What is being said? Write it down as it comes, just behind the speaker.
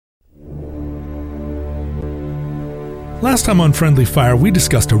Last time on Friendly Fire, we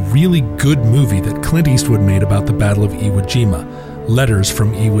discussed a really good movie that Clint Eastwood made about the Battle of Iwo Jima, Letters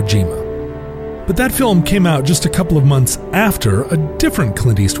from Iwo Jima. But that film came out just a couple of months after a different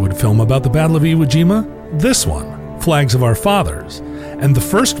Clint Eastwood film about the Battle of Iwo Jima, this one, Flags of Our Fathers. And the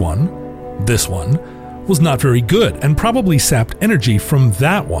first one, this one, was not very good and probably sapped energy from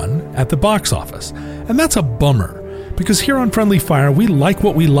that one at the box office. And that's a bummer, because here on Friendly Fire, we like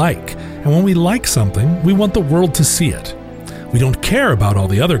what we like. And when we like something, we want the world to see it. We don't care about all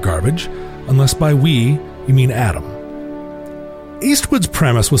the other garbage, unless by we, you mean Adam. Eastwood's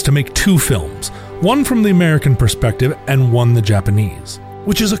premise was to make two films, one from the American perspective and one the Japanese,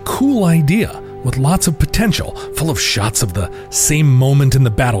 which is a cool idea with lots of potential, full of shots of the same moment in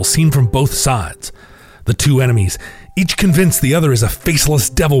the battle seen from both sides. The two enemies, each convinced the other is a faceless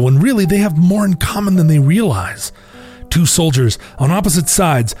devil when really they have more in common than they realize. Two soldiers on opposite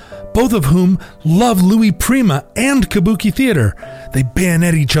sides, both of whom love Louis Prima and Kabuki theater. They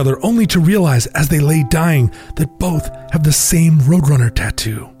bayonet each other only to realize as they lay dying that both have the same Roadrunner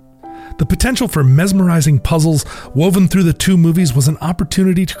tattoo. The potential for mesmerizing puzzles woven through the two movies was an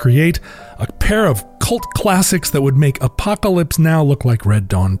opportunity to create a pair of cult classics that would make Apocalypse Now look like Red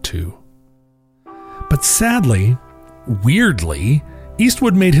Dawn 2. But sadly, weirdly,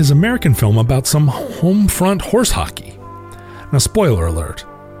 Eastwood made his American film about some home front horse hockey. Now, spoiler alert.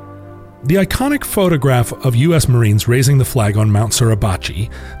 The iconic photograph of U.S. Marines raising the flag on Mount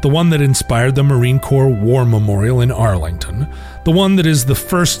Suribachi, the one that inspired the Marine Corps War Memorial in Arlington, the one that is the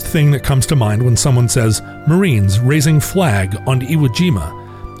first thing that comes to mind when someone says, Marines raising flag on Iwo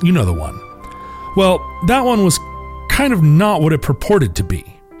Jima, you know the one. Well, that one was kind of not what it purported to be.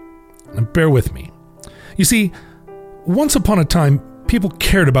 And bear with me. You see, once upon a time, people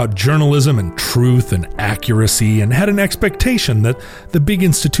cared about journalism and truth and accuracy and had an expectation that the big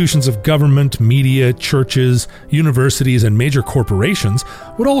institutions of government, media, churches, universities, and major corporations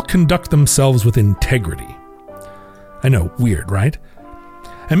would all conduct themselves with integrity. I know, weird, right?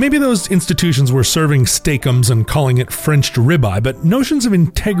 And maybe those institutions were serving steakums and calling it Frenched ribeye, but notions of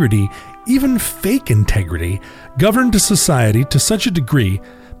integrity, even fake integrity, governed a society to such a degree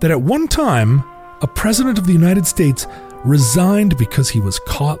that at one time, a president of the United States resigned because he was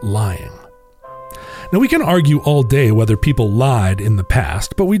caught lying. Now, we can argue all day whether people lied in the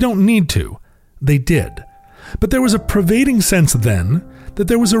past, but we don't need to. They did. But there was a pervading sense then that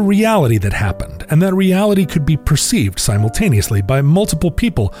there was a reality that happened, and that reality could be perceived simultaneously by multiple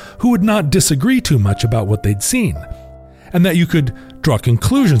people who would not disagree too much about what they'd seen, and that you could draw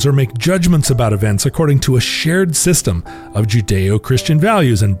conclusions or make judgments about events according to a shared system of Judeo-Christian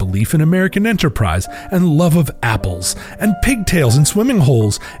values and belief in American enterprise and love of apples and pigtails and swimming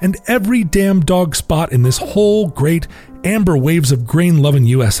holes and every damn dog spot in this whole great amber waves of grain-loving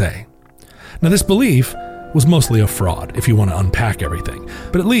USA. Now, this belief was mostly a fraud, if you want to unpack everything,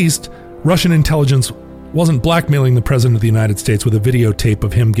 but at least Russian intelligence wasn't blackmailing the President of the United States with a videotape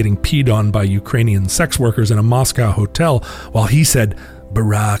of him getting peed on by Ukrainian sex workers in a Moscow hotel while he said,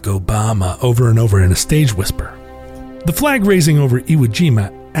 Barack Obama, over and over in a stage whisper. The flag raising over Iwo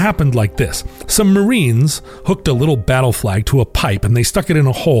Jima happened like this. Some Marines hooked a little battle flag to a pipe and they stuck it in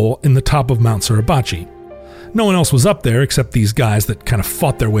a hole in the top of Mount Suribachi. No one else was up there except these guys that kind of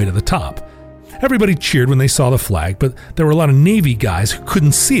fought their way to the top. Everybody cheered when they saw the flag, but there were a lot of Navy guys who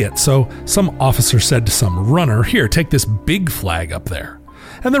couldn't see it, so some officer said to some runner, here, take this big flag up there.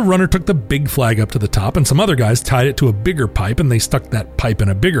 And the runner took the big flag up to the top, and some other guys tied it to a bigger pipe, and they stuck that pipe in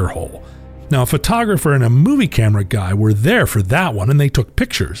a bigger hole. Now, a photographer and a movie camera guy were there for that one, and they took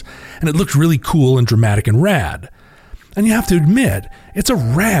pictures, and it looked really cool and dramatic and rad. And you have to admit, it's a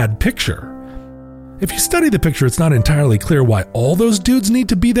rad picture. If you study the picture, it's not entirely clear why all those dudes need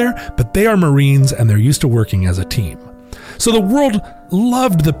to be there, but they are Marines and they're used to working as a team. So the world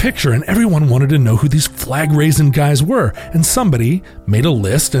loved the picture and everyone wanted to know who these flag-raising guys were. And somebody made a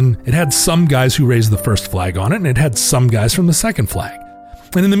list and it had some guys who raised the first flag on it and it had some guys from the second flag.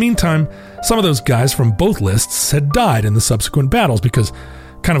 And in the meantime, some of those guys from both lists had died in the subsequent battles because,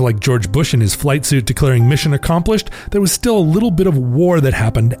 kind of like George Bush in his flight suit declaring mission accomplished, there was still a little bit of war that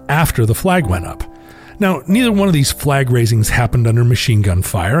happened after the flag went up. Now, neither one of these flag raisings happened under machine gun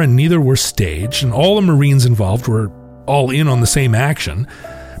fire, and neither were staged, and all the Marines involved were all in on the same action,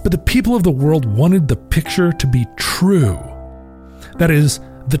 but the people of the world wanted the picture to be true. That is,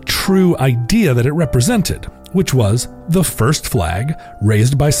 the true idea that it represented, which was the first flag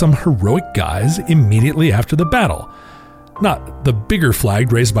raised by some heroic guys immediately after the battle. Not the bigger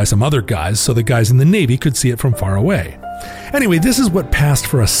flag raised by some other guys so the guys in the Navy could see it from far away. Anyway, this is what passed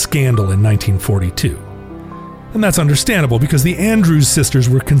for a scandal in 1942. And that's understandable because the Andrews sisters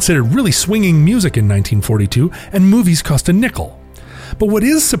were considered really swinging music in 1942, and movies cost a nickel. But what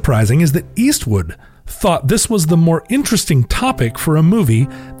is surprising is that Eastwood thought this was the more interesting topic for a movie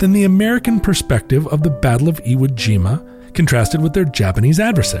than the American perspective of the Battle of Iwo Jima contrasted with their Japanese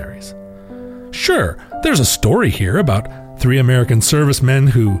adversaries. Sure, there's a story here about 3 American servicemen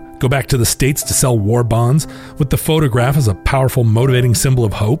who go back to the States to sell war bonds, with the photograph as a powerful motivating symbol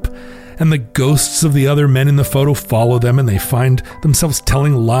of hope, and the ghosts of the other men in the photo follow them, and they find themselves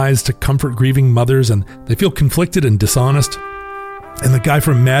telling lies to comfort grieving mothers, and they feel conflicted and dishonest. And the guy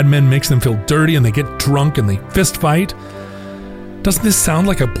from Mad Men makes them feel dirty, and they get drunk and they fist fight. Doesn't this sound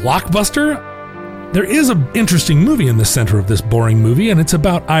like a blockbuster? There is an interesting movie in the center of this boring movie, and it's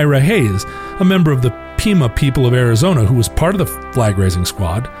about Ira Hayes, a member of the Pima people of Arizona who was part of the flag-raising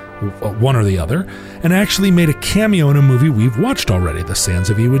squad, one or the other, and actually made a cameo in a movie we've watched already, The Sands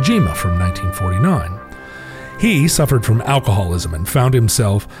of Iwo Jima from 1949. He suffered from alcoholism and found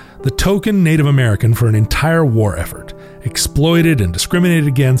himself the token Native American for an entire war effort, exploited and discriminated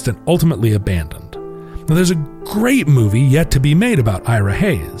against and ultimately abandoned. Now, there's a great movie yet to be made about Ira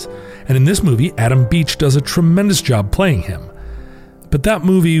Hayes, and in this movie, Adam Beach does a tremendous job playing him. But that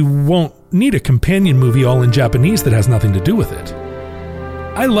movie won't need a companion movie all in Japanese that has nothing to do with it.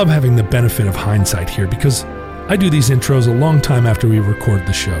 I love having the benefit of hindsight here because I do these intros a long time after we record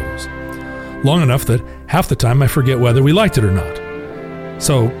the shows. Long enough that half the time I forget whether we liked it or not.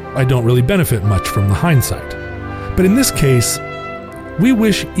 So I don't really benefit much from the hindsight. But in this case, we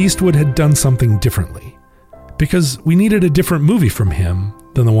wish Eastwood had done something differently because we needed a different movie from him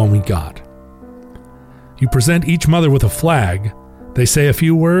than the one we got. You present each mother with a flag, they say a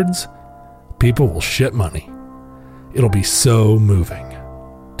few words, people will shit money. It'll be so moving.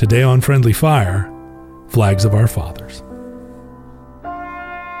 Today on Friendly Fire, Flags of Our Fathers.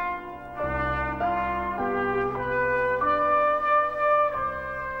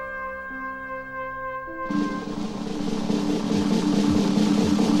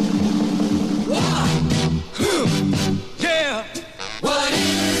 Yeah. What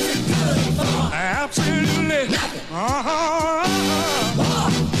is it good for? Absolutely nothing.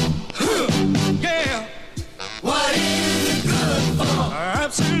 Yeah. What is it good for?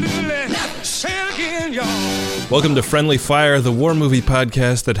 Absolutely nothing. Say it again, y'all. Welcome to Friendly Fire, the war movie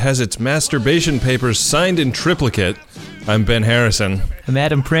podcast that has its masturbation papers signed in triplicate. I'm Ben Harrison. I'm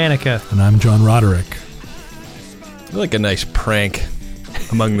Adam Pranica. And I'm John Roderick. I like a nice prank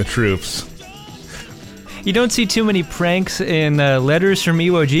among the troops. You don't see too many pranks in Letters from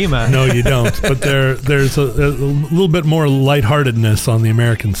Iwo Jima. No, you don't. But there's a little bit more lightheartedness on the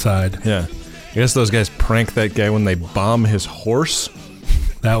American side. Yeah. I guess those guys prank that guy when they bomb his horse.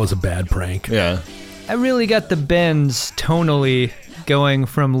 That was a bad prank. Yeah. I really got the bends tonally going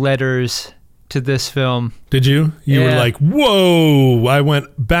from Letters to this film. Did you? You were Yeah. like, whoa! I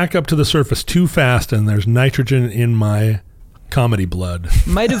went back up to the surface too fast, and there's nitrogen in my comedy blood.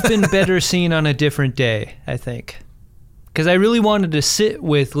 Might have been better seen on a different day, I think. Because I really wanted to sit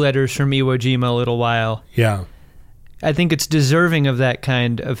with Letters from Iwo Jima a little while. Yeah. I think it's deserving of that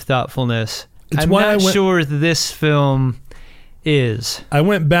kind of thoughtfulness. It's I'm why not I went- sure this film is. I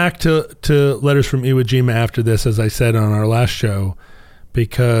went back to Letters from Iwo Jima after this, as I said on our last show,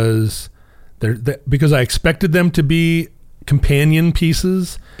 because because I expected them to be companion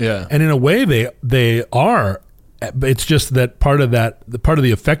pieces. Yeah. And in a way they are. It's just that part of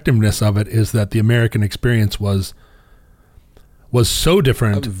the effectiveness of it is that the American experience was so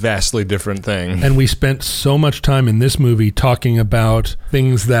different. A vastly different thing. And we spent so much time in this movie talking about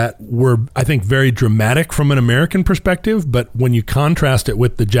things that were, I think, very dramatic from an American perspective. But when you contrast it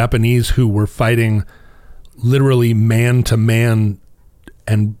with the Japanese who were fighting literally man to man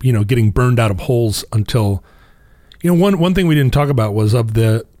and, getting burned out of holes until, one thing we didn't talk about was of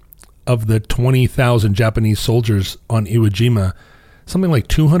the 20,000 Japanese soldiers on Iwo Jima, something like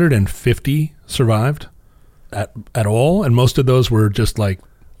 250 survived at all, and most of those were just like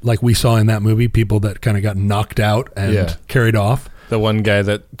we saw in that movie, people that kind of got knocked out and carried off. The one guy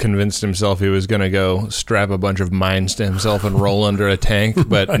that convinced himself he was going to go strap a bunch of mines to himself and roll under a tank,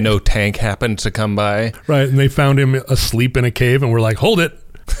 but Right. No tank happened to come by. Right, and they found him asleep in a cave, and we're like, hold it.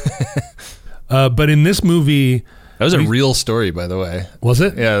 But in this movie... That was a real story, by the way. Was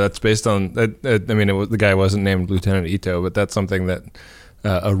it? Yeah, that's based on... the guy wasn't named Lieutenant Ito, but that's something that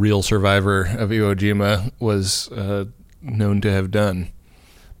a real survivor of Iwo Jima was known to have done.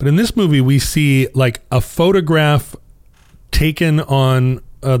 But in this movie, we see like a photograph taken on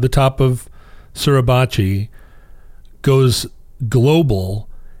the top of Suribachi goes global,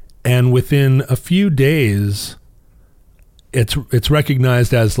 and within a few days, it's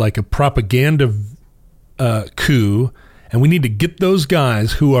recognized as like a propaganda coup, and we need to get those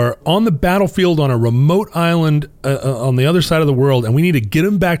guys who are on the battlefield on a remote island on the other side of the world, and we need to get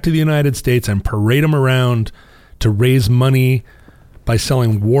them back to the United States and parade them around to raise money by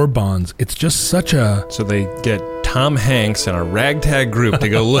selling war bonds. It's just such a... So they get Tom Hanks and a ragtag group to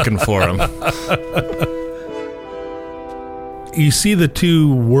go looking for him. You see the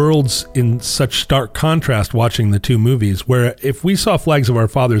two worlds in such stark contrast watching the two movies, where if we saw Flags of Our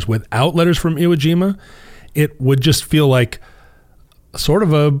Fathers without Letters from Iwo Jima, it would just feel like sort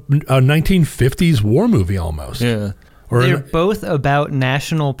of a 1950s war movie almost. Yeah. They're both about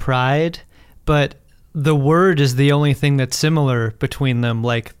national pride, but the word is the only thing that's similar between them.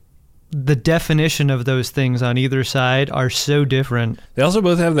 Like, the definition of those things on either side are so different. They also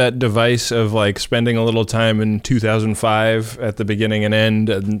both have that device of like spending a little time in 2005 at the beginning and end,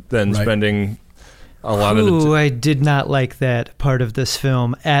 and then spending a lot of the I did not like that part of this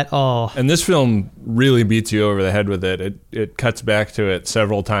film at all. And this film really beats you over the head with it. It cuts back to it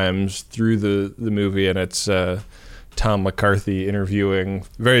several times through the movie, and it's Tom McCarthy interviewing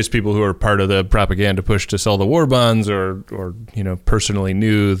various people who are part of the propaganda push to sell the war bonds, or personally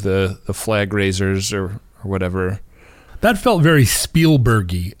knew the flag raisers or whatever. That felt very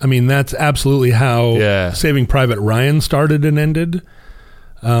Spielberg-y. I mean, that's absolutely how Saving Private Ryan started and ended.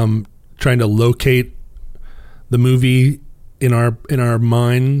 Trying to locate the movie in our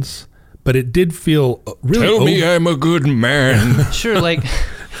minds, but it did feel really... Tell me I'm a good man. Sure, like...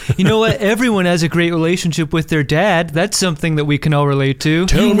 You know what? Everyone has a great relationship with their dad. That's something that we can all relate to.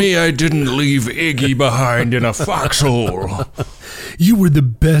 Tell me I didn't leave Iggy behind in a foxhole. You were the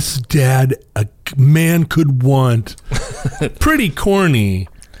best dad a man could want. Pretty corny.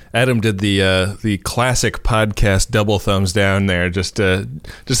 Adam did the classic podcast double thumbs down there, just to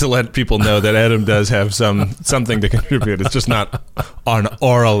let people know that Adam does have something to contribute. It's just not an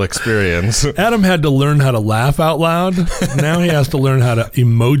oral experience. Adam had to learn how to laugh out loud. Now he has to learn how to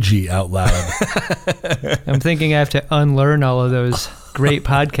emoji out loud. I'm thinking I have to unlearn all of those great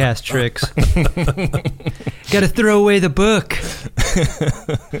podcast tricks. Got to throw away the book.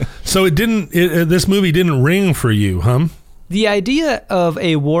 So this movie didn't ring for you, huh? The idea of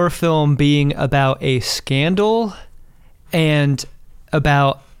a war film being about a scandal and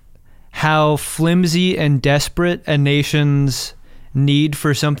about how flimsy and desperate a nation's need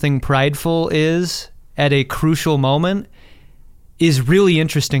for something prideful is at a crucial moment is really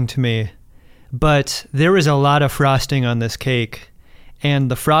interesting to me. But there is a lot of frosting on this cake,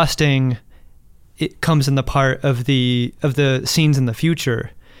 and the frosting, it comes in the part of the scenes in the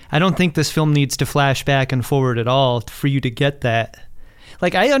future. I don't think this film needs to flash back and forward at all for you to get that.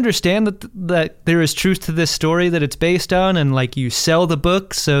 Like, I understand that there is truth to this story that it's based on, and like you sell the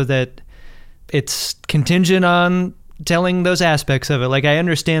book so that it's contingent on telling those aspects of it. Like, I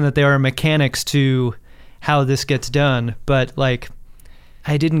understand that there are mechanics to how this gets done, but like,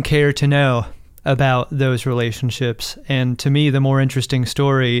 I didn't care to know about those relationships. And to me, the more interesting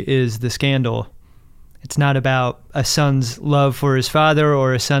story is the scandal. It's not about a son's love for his father,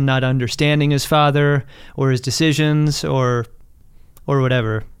 or a son not understanding his father or his decisions or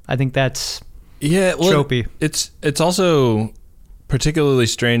whatever. I think that's tropey. It's also particularly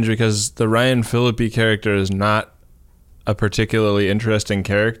strange because the Ryan Phillippe character is not a particularly interesting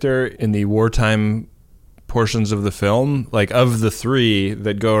character in the wartime portions of the film. Like, of the three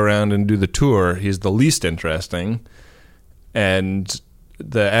that go around and do the tour, he's the least interesting. And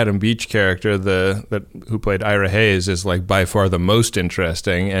the Adam Beach character, who played Ira Hayes, is like by far the most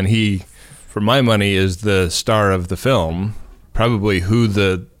interesting, and he, for my money, is the star of the film. Probably who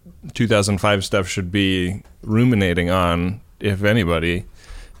the 2005 stuff should be ruminating on, if anybody.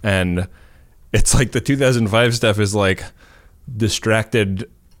 And it's like the 2005 stuff is like distracted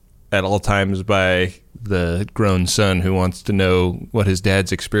at all times by the grown son who wants to know what his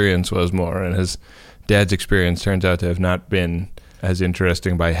dad's experience was more, and his dad's experience turns out to have not been as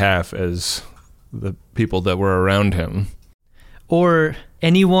interesting by half as the people that were around him. Or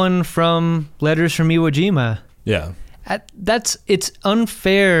anyone from Letters from Iwo Jima. Yeah. It's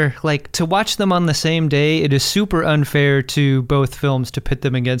unfair, like, to watch them on the same day. It is super unfair to both films to pit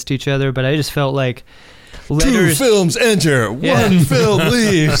them against each other, but I just felt like Letters... 2 films enter, 1 film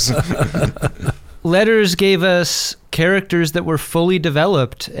leaves. Letters gave us characters that were fully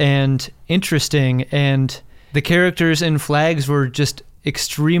developed and interesting, and the characters in Flags were just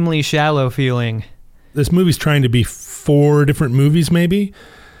extremely shallow feeling. This movie's trying to be 4 different movies, maybe.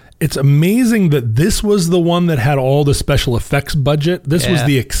 It's amazing that this was the one that had all the special effects budget. This was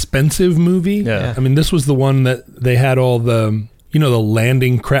the expensive movie. Yeah. I mean, this was the one that they had all the, the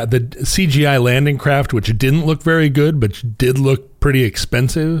landing craft, the CGI landing craft, which didn't look very good, but did look pretty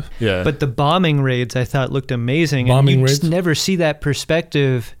expensive. Yeah. But the bombing raids I thought looked amazing. Bombing and you raids? just never see that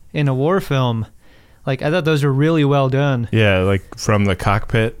perspective in a war film. Like, I thought those were really well done. Yeah, like from the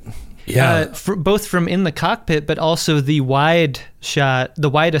cockpit. Yeah. Both from in the cockpit, but also the wide shot, the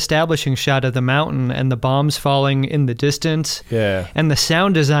wide establishing shot of the mountain and the bombs falling in the distance. Yeah. And the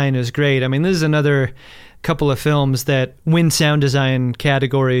sound design is great. I mean, this is another couple of films that win sound design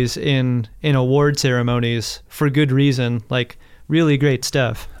categories in award ceremonies for good reason. Like, really great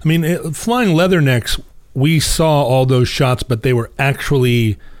stuff. I mean, Flying Leathernecks, we saw all those shots, but they were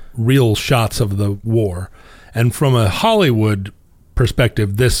actually real shots of the war. And from a Hollywood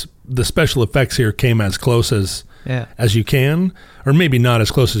perspective, the special effects here came as close as you can, or maybe not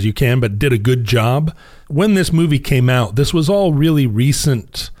as close as you can, but did a good job. When this movie came out, this was all really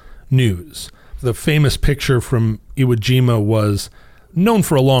recent news. The famous picture from Iwo Jima was known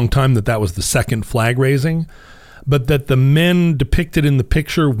for a long time that was the second flag raising, but that the men depicted in the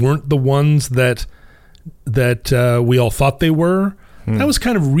picture weren't the ones that we all thought they were. That was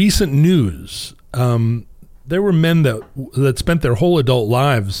kind of recent news. There were men that spent their whole adult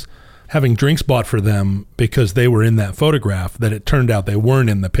lives having drinks bought for them because they were in that photograph, that it turned out they weren't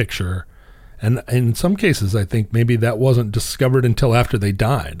in the picture. And in some cases, I think maybe that wasn't discovered until after they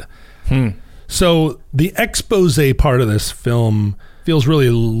died. So the expose part of this film feels really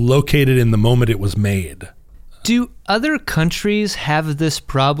located in the moment it was made. Do other countries have this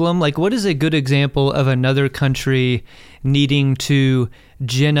problem? Like, what is a good example of another country needing to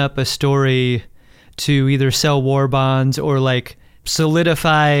gin up a story to either sell war bonds or like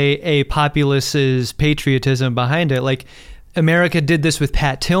solidify a populace's patriotism behind it? Like, America did this with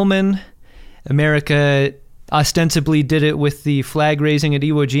Pat Tillman. America ostensibly did it with the flag raising at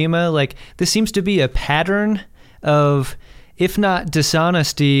Iwo Jima. Like, this seems to be a pattern of, if not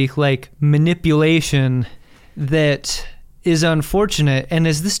dishonesty, like manipulation that is unfortunate. And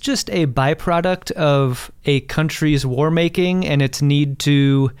is this just a byproduct of a country's war making and its need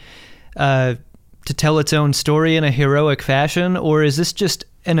to tell its own story in a heroic fashion, or is this just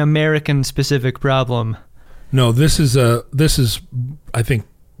an American specific problem? No, this is I think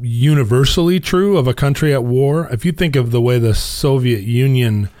universally true of a country at war. If you think of the way the Soviet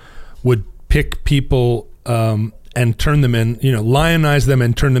Union would pick people and turn them in, lionize them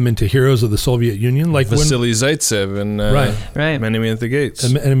and turn them into heroes of the Soviet Union, like Vasily Zaitsev and right. Enemy at the Gates.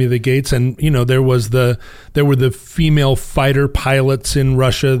 Enemy of the Gates, and there were the female fighter pilots in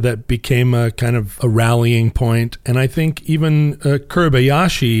Russia that became a kind of a rallying point, and I think even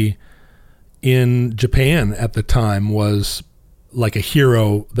Kuribayashi in Japan at the time was like a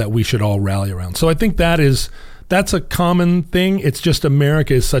hero that we should all rally around. So I think that's a common thing. It's just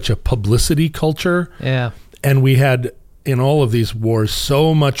America is such a publicity culture. Yeah. And we had, in all of these wars,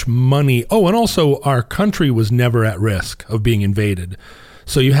 so much money. Oh, and also our country was never at risk of being invaded.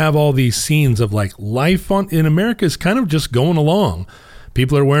 So you have all these scenes of like life in America is kind of just going along.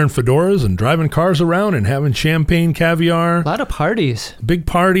 People are wearing fedoras and driving cars around and having champagne, caviar. A lot of parties. Big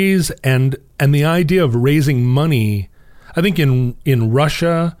parties. And the idea of raising money, I think in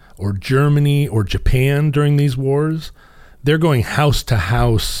Russia or Germany or Japan during these wars, they're going house to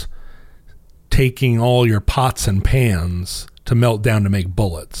house, taking all your pots and pans to melt down to make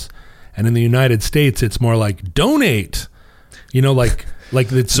bullets. And in the United States, it's more like donate, like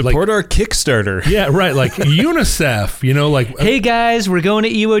it's support our Kickstarter. Yeah, right. Like UNICEF, like, hey guys, we're going to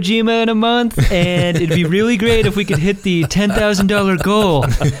Iwo Jima in a month, and it'd be really great if we could hit the $10,000 goal.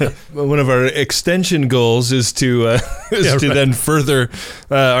 One of our extension goals is to then further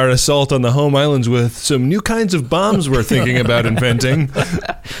our assault on the home islands with some new kinds of bombs we're thinking about inventing.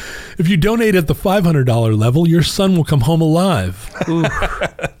 If you donate at the $500 level, your son will come home alive. Ooh.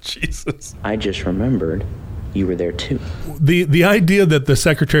 Jesus. I just remembered you were there too. The idea that the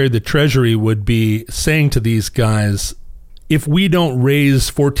Secretary of the Treasury would be saying to these guys, if we don't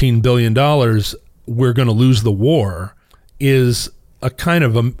raise $14 billion, we're going to lose the war, is a kind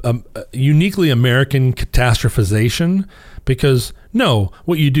of a uniquely American catastrophization. Because no,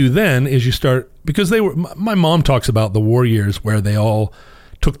 what you do then is you start, because my mom talks about the war years where they all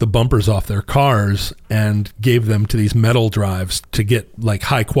took the bumpers off their cars and gave them to these metal drives to get like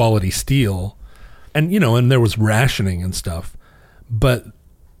high quality steel. And, and there was rationing and stuff. But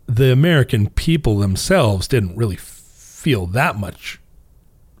the American people themselves didn't really feel that much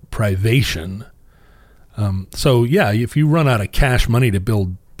privation. So, yeah, if you run out of cash money to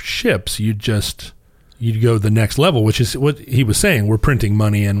build ships, you'd go to the next level, which is what he was saying. We're printing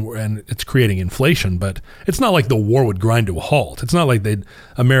money and it's creating inflation. But it's not like the war would grind to a halt. It's not like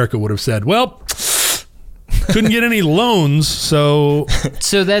America would have said, well, couldn't get any loans, so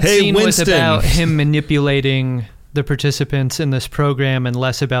So that Hey, scene Winston. was about him manipulating the participants in this program and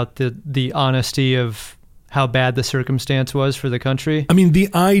less about the honesty of how bad the circumstance was for the country. I mean, the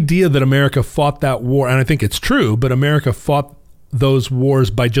idea that America fought that war, and I think it's true, but America fought those wars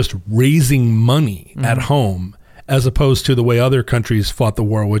by just raising money at home, as opposed to the way other countries fought the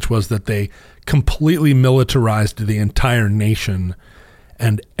war, which was that they completely militarized the entire nation,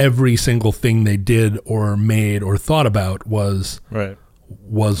 and every single thing they did or made or thought about was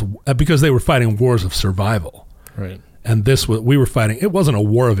because they were fighting wars of survival. Right. And we were fighting. It wasn't a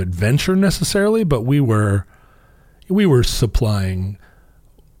war of adventure necessarily, but we were supplying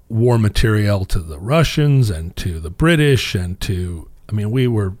war material to the Russians and to the British we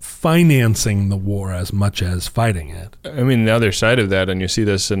were financing the war as much as fighting it. I mean, the other side of that, and you see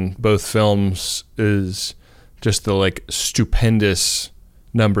this in both films, is just the stupendous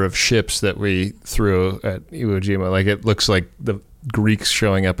number of ships that we threw at Iwo Jima. It looks like the Greeks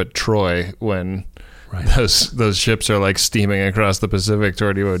showing up at Troy when those ships are steaming across the Pacific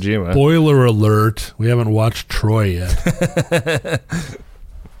toward Iwo Jima. Spoiler alert, we haven't watched Troy yet.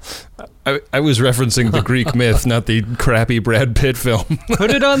 I was referencing the Greek myth, not the crappy Brad Pitt film. Put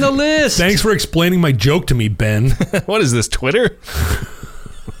it on the list. Thanks for explaining my joke to me, Ben. What is this, Twitter?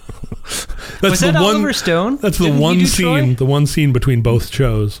 Was that Oliver Stone? That's the one scene. The one scene between both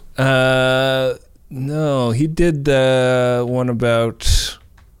shows. No, he did the one about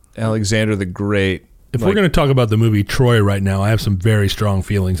Alexander the Great. If we're going to talk about the movie Troy right now, I have some very strong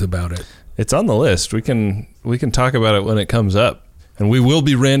feelings about it. It's on the list. We can talk about it when it comes up. And we will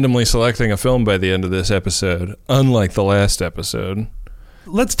be randomly selecting a film by the end of this episode, unlike the last episode.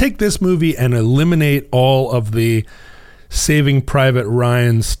 Let's take this movie and eliminate all of the Saving Private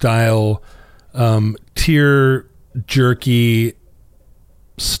Ryan style tear jerky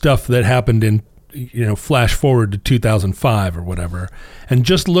stuff that happened in, flash forward to 2005 or whatever, and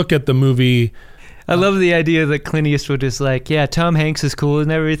just look at the movie. I love the idea that Clint Eastwood is like, yeah, Tom Hanks is cool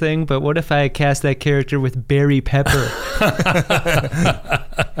and everything, but what if I cast that character with Barry Pepper?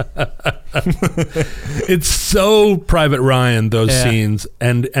 It's so Private Ryan, those scenes,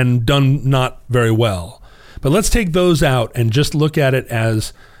 and done not very well. But let's take those out and just look at it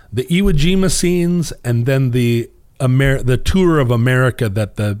as the Iwo Jima scenes and then the tour of America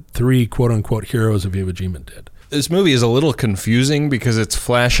that the three quote-unquote heroes of Iwo Jima did. This movie is a little confusing because it's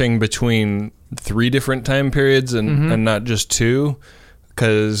flashing between 3 different time periods and not just 2,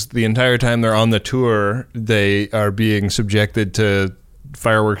 because the entire time they're on the tour, they are being subjected to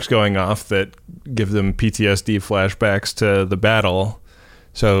fireworks going off that give them PTSD flashbacks to the battle.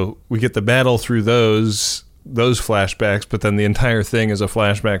 So we get the battle through those flashbacks, but then the entire thing is a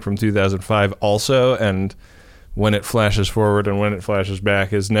flashback from 2005 also, and when it flashes forward and when it flashes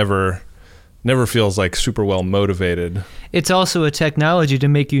back is never feels super well motivated. It's also a technology to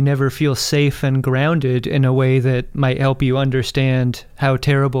make you never feel safe and grounded in a way that might help you understand how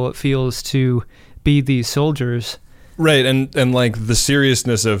terrible it feels to be these soldiers. Right, and the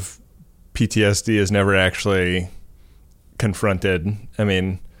seriousness of PTSD is never actually confronted. I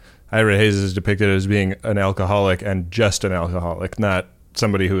mean, Ira Hayes is depicted as being an alcoholic and just an alcoholic, not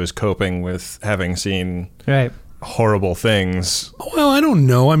somebody who is coping with having seen horrible things. Well, I don't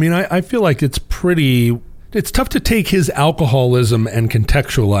know. I mean, I feel like it's tough to take his alcoholism and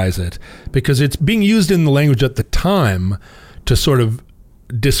contextualize it because it's being used in the language at the time to sort of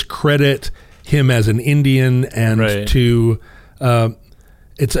discredit him as an Indian and to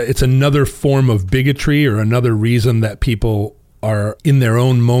it's another form of bigotry or another reason that people are in their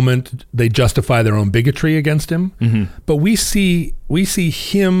own moment, they justify their own bigotry against him. Mm-hmm. But we see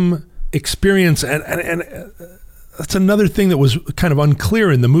him experience, and that's another thing that was kind of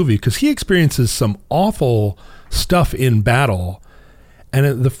unclear in the movie, because he experiences some awful stuff in battle.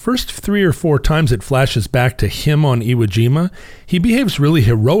 And the first 3 or 4 times it flashes back to him on Iwo Jima, he behaves really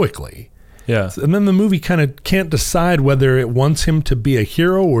heroically. Yeah. And then the movie kind of can't decide whether it wants him to be a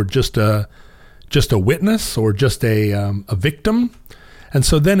hero or just a witness or just a victim. And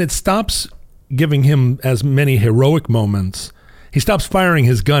so then it stops giving him as many heroic moments. He stops firing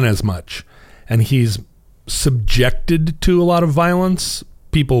his gun as much, and he's subjected to a lot of violence,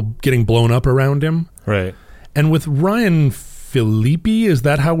 people getting blown up around him. Right. And with Ryan Phillippe, is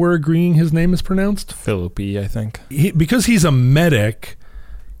that how we're agreeing his name is pronounced? Phillippe, I think. Because he's a medic,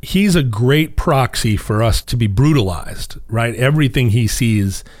 he's a great proxy for us to be brutalized, right? Everything he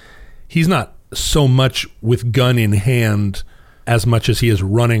sees, he's not so much with gun in hand as much as he is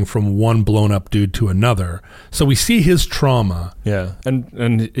running from one blown up dude to another. So we see his trauma. Yeah.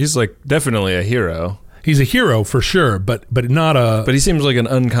 And he's definitely a hero. He's a hero for sure, but not a... But he seems like an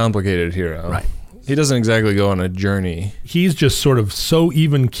uncomplicated hero. Right. He doesn't exactly go on a journey. He's just sort of so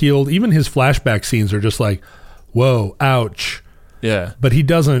even-keeled. Even his flashback scenes are just like, whoa, ouch. Yeah. But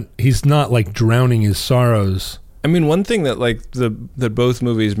he's not like drowning his sorrows. I mean, one thing that that both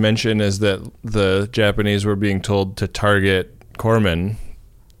movies mention is that the Japanese were being told to target Corman,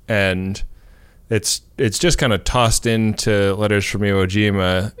 and it's just kind of tossed into Letters from Iwo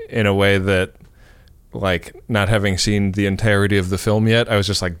Jima in a way that, like, not having seen the entirety of the film yet, I was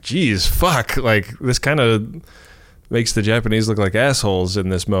just like, geez, fuck, like, this kind of makes the Japanese look like assholes in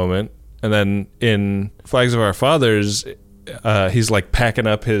this moment. And then in Flags of Our Fathers, he's like packing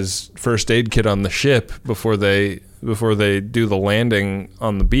up his first aid kit on the ship before they do the landing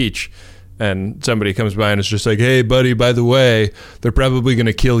on the beach, and somebody comes by and is just like, hey buddy, by the way, they're probably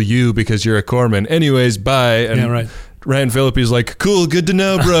gonna kill you because you're a Corman. Anyways, bye. And yeah, right. Ryan Phillippe's like, cool, good to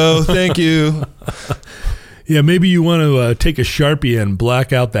know, bro. Thank you. Yeah, maybe you want to take a Sharpie and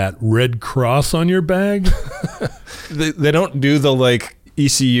black out that red cross on your bag. They don't do the like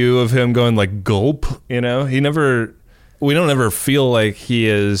ECU of him going like gulp, you know? We don't ever feel like he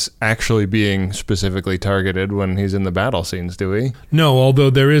is actually being specifically targeted when he's in the battle scenes, do we? No, although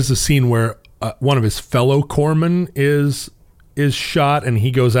there is a scene where one of his fellow corpsmen is shot, and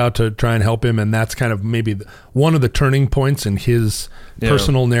he goes out to try and help him, and that's kind of maybe one of the turning points in his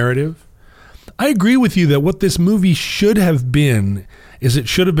personal narrative. I agree with you that what this movie should have been is it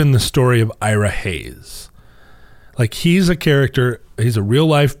should have been the story of Ira Hayes. Like, he's a character, he's a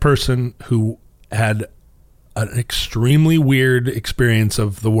real-life person who had an extremely weird experience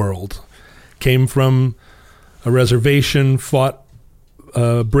of the world. Came from a reservation, fought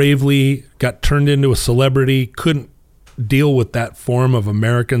bravely, got turned into a celebrity, couldn't deal with that form of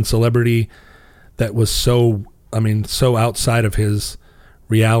American celebrity that was so outside of his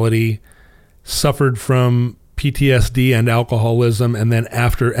reality, suffered from PTSD and alcoholism, and then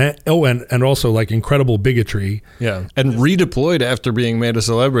and also like incredible bigotry. Yeah. And redeployed after being made a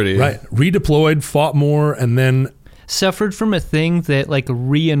celebrity. Right. Redeployed, fought more, and then suffered from a thing that like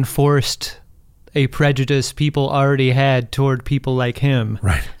reinforced a prejudice people already had toward people like him.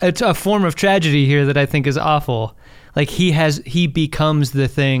 Right. It's a form of tragedy here that I think is awful. Like, he becomes the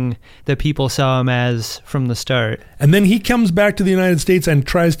thing that people saw him as from the start. And then he comes back to the United States and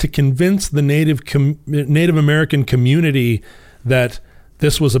tries to convince the Native American community that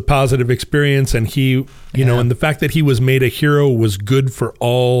this was a positive experience, and he, you know, and the fact that he was made a hero was good for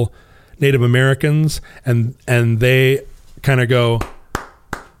all Native Americans, and they kind of go,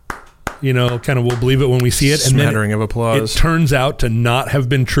 you know, kind of, we'll believe it when we see it. And smattering of applause. It turns out to not have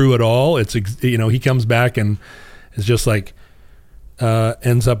been true at all. It's, you know, he comes back and is just like,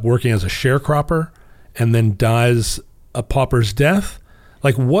 ends up working as a sharecropper and then dies a pauper's death.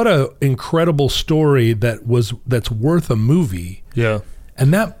 Like, what a incredible story that's worth a movie. Yeah.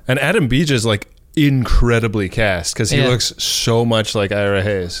 And Adam Beach is like incredibly cast because he looks so much like Ira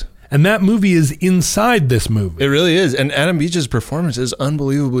Hayes. And that movie is inside this movie. It really is. And Adam Beach's performance is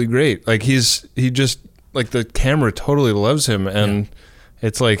unbelievably great. Like, he just, like, the camera totally loves him. And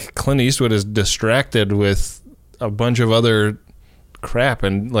it's like Clint Eastwood is distracted with a bunch of other crap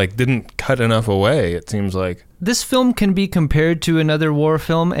and like didn't cut enough away, it seems like. This film can be compared to another war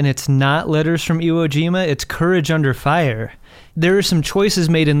film, and it's not Letters from Iwo Jima, it's Courage Under Fire. There are some choices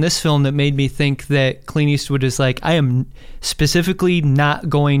made in this film that made me think that Clint Eastwood is like, I am specifically not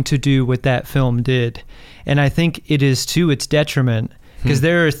going to do what that film did. And I think it is to its detriment, because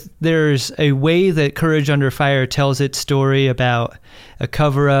there's a way that Courage Under Fire tells its story about a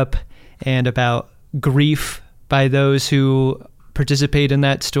cover-up and about grief by those who participate in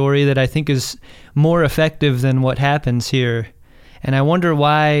that story that I think is more effective than what happens here. And I wonder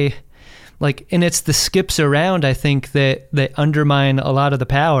why, like, and it's the skips around, I think, that undermine a lot of the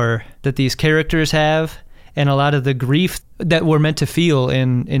power that these characters have and a lot of the grief that we're meant to feel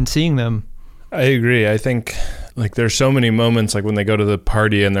in seeing them. I agree. I think, like, there's so many moments, like when they go to the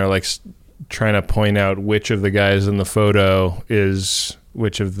party and they're like trying to point out which of the guys in the photo is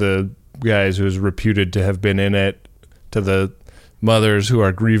which of the guys who's reputed to have been in it, to the mothers who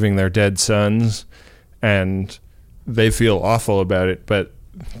are grieving their dead sons, and they feel awful about it, but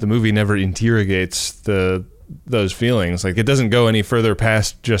the movie never interrogates those feelings. Like, it doesn't go any further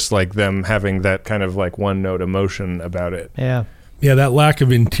past just like them having that kind of like one note emotion about it. Yeah, that lack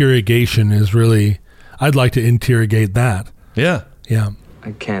of interrogation is really, I'd like to interrogate that. Yeah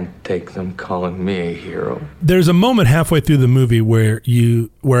I can't take them calling me a hero. There's a moment halfway through the movie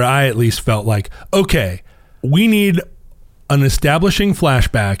where I at least felt like, okay, we need an establishing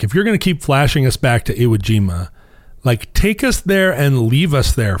flashback. If you're going to keep flashing us back to Iwo Jima, like, take us there and leave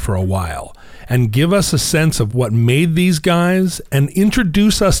us there for a while and give us a sense of what made these guys and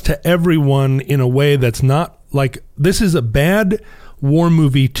introduce us to everyone in a way that's not like, this is a bad war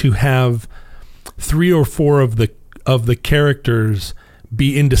movie to have 3 or 4 of the characters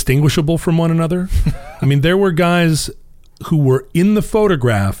be indistinguishable from one another. I mean, there were guys who were in the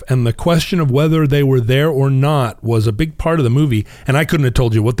photograph, and the question of whether they were there or not was a big part of the movie, and I couldn't have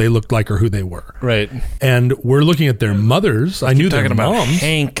told you what they looked like or who they were. Right. And we're looking at their mothers. I knew their Talking about moms.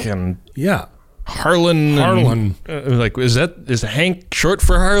 Hank and Yeah. Harlan. Like, is Hank short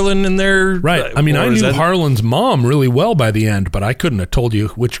for Harlan in there? Right. I mean, I knew Harlan's mom really well by the end, but I couldn't have told you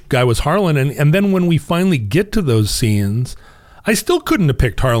which guy was Harlan. And then when we finally get to those scenes, I still couldn't have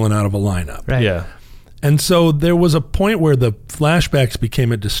picked Harlan out of a lineup. Right. Yeah. And so there was a point where the flashbacks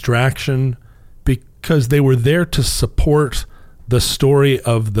became a distraction because they were there to support the story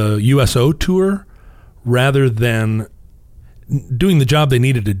of the USO tour rather than doing the job they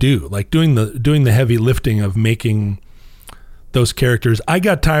needed to do, like doing the heavy lifting of making those characters. I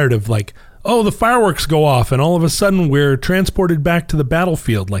got tired of like, oh, the fireworks go off and all of a sudden we're transported back to the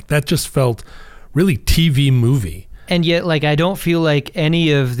battlefield. Like that just felt really TV movie. And yet, like, I don't feel like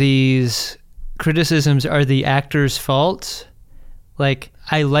any of these criticisms are the actors' faults. Like,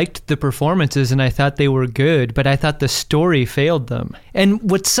 I liked the performances and I thought they were good, but I thought the story failed them. And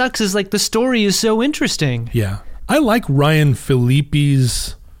what sucks is, like, the story is so interesting. Yeah. I like Ryan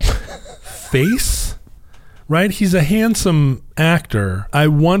Phillippe's face, right? He's a handsome actor. I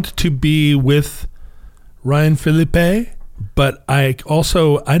want to be with Ryan Philippe, but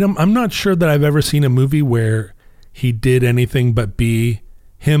I'm not sure that I've ever seen a movie where he did anything but be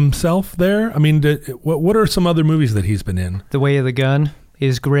himself there. I mean, what are some other movies that he's been in? The Way of the Gun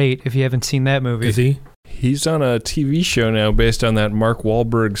is great if you haven't seen that movie. Is he? He's on a TV show now based on that Mark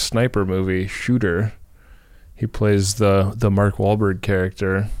Wahlberg sniper movie, Shooter. He plays the Mark Wahlberg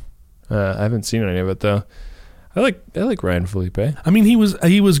character. I haven't seen any of it though. I like Ryan Philippe. I mean, he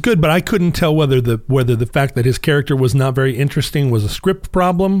was good, but I couldn't tell whether the fact that his character was not very interesting was a script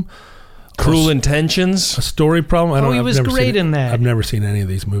problem, Cruel Intentions, a story problem. I don't know. He was great in that. I've never seen any of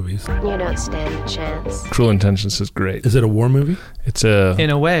these movies. You don't stand a chance. Cruel Intentions is great. Is it a war movie? It's in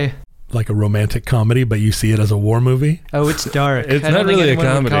a way. Like a romantic comedy, but you see it as a war movie? Oh, it's dark. It's I don't not think really a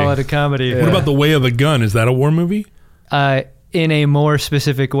anyone would comedy. call it a comedy. Yeah. What about The Way of the Gun? Is that a war movie? In a more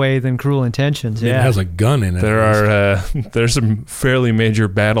specific way than Cruel Intentions. Yeah. It has a gun in it. There's some fairly major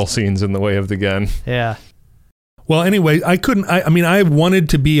battle scenes in The Way of the Gun. Yeah. Well, anyway, I wanted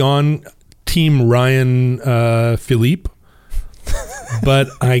to be on Team Ryan Philippe, but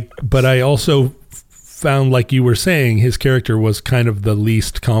I also found, like you were saying, his character was kind of the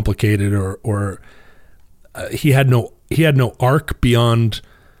least complicated, or he had no arc beyond,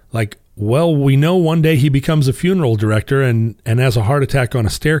 like, well, we know one day he becomes a funeral director and has a heart attack on a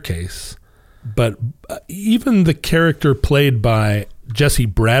staircase. But even the character played by Jesse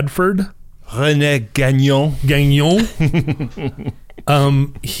Bradford, René Gagnon,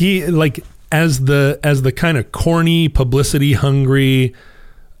 he, like, as the kind of corny, publicity hungry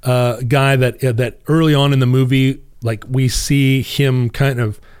guy that early on in the movie, like, we see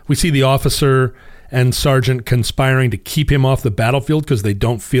the officer and sergeant conspiring to keep him off the battlefield because they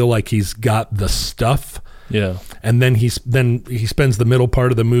don't feel like he's got the stuff. Yeah. And then he spends the middle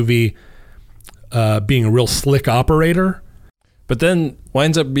part of the movie being a real slick operator. But then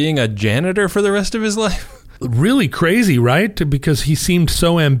winds up being a janitor for the rest of his life. Really crazy, right? Because he seemed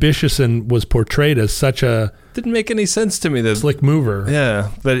so ambitious and was portrayed as such a Didn't make any sense to me that slick mover. Yeah,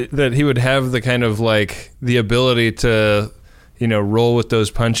 that he would have the kind of, like, the ability to, you know, roll with those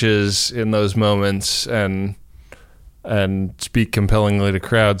punches in those moments and speak compellingly to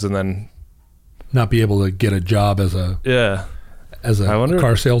crowds, and then Not be able to get a job as a I wonder,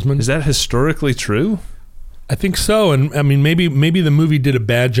 car salesman. Is that historically true? I think so, and I mean maybe the movie did a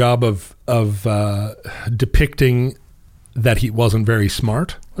bad job of depicting that he wasn't very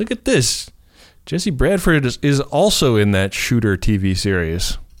smart. Look at this. Jesse Bradford is also in that Shooter TV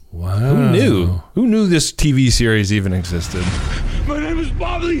series. Wow. Who knew? Who knew this TV series even existed? My name is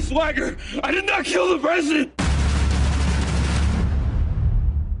Bob Lee Swagger. I did not kill the president.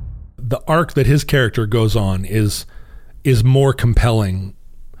 The arc that his character goes on is more compelling.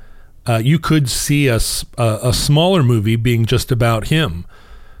 You could see a smaller movie being just about him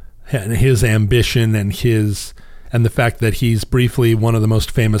and his ambition and the fact that he's briefly one of the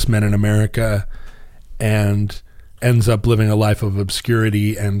most famous men in America and ends up living a life of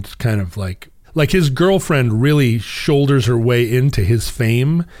obscurity and kind of like his girlfriend really shoulders her way into his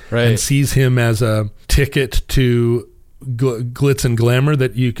fame, right, and sees him as a ticket to glitz and glamour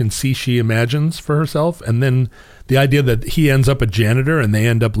that you can see she imagines for herself. And then the idea that he ends up a janitor and they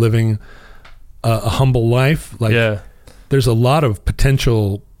end up living a humble life. Like, there's a lot of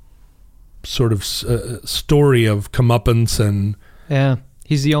potential sort of story of comeuppance and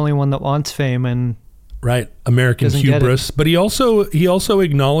he's the only one that wants fame, and right, American doesn't get hubris. But he also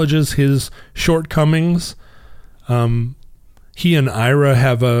acknowledges his shortcomings. He and Ira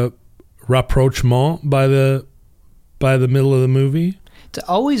have a rapprochement by the middle of the movie. it's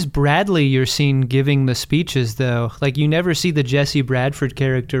always Bradley you're seeing giving the speeches, though. Like, you never see the Jesse Bradford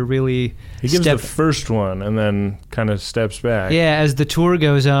character really He gives the first one and then kind of steps back. Yeah, as the tour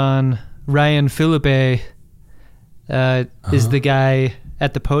goes on, Ryan Philippe is the guy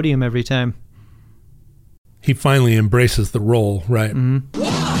at the podium every time. He finally embraces the role, right?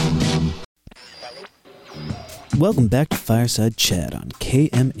 Welcome back to Fireside Chat on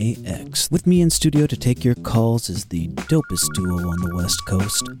KMAX. With me in studio to take your calls is the dopest duo on the West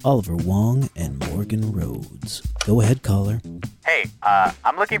Coast, Oliver Wong and Morgan Rhodes. Go ahead, caller. Hey,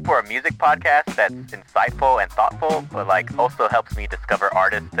 I'm looking for a music podcast that's insightful and thoughtful, but also helps me discover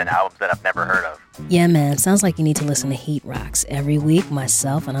artists and albums that I've never heard of. Yeah, man. Sounds like you need to listen to Heat Rocks. Every week,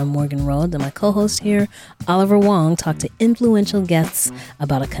 myself, and I'm Morgan Rhodes, and my co-host here, Oliver Wong, talk to influential guests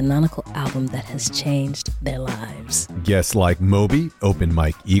about a canonical album that has changed their lives. Guests like Moby, Open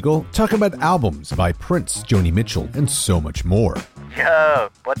Mike Eagle, talk about albums by Prince, Joni Mitchell, and so much more. Yo,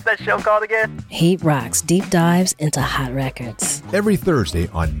 what's that show called again? Heat Rocks, deep dives into hot records. Every Thursday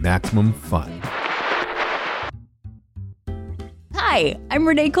on Maximum Fun. Hi, I'm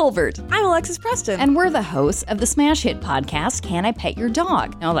Renee Colbert. I'm Alexis Preston. And we're the hosts of the smash hit podcast, Can I Pet Your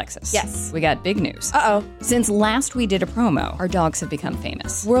Dog? Now, Alexis. Yes. We got big news. Uh-oh. Since last we did a promo, our dogs have become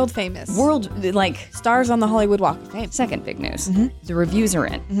famous. World famous. Stars on the Hollywood Walk of Fame. Second big news. Mm-hmm. The reviews are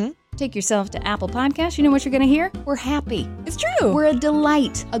in. Mm-hmm. Take yourself to Apple Podcasts. You know what you're going to hear? We're happy. It's true. We're a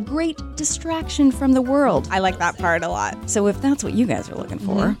delight, a great distraction from the world. I like that part a lot. So if that's what you guys are looking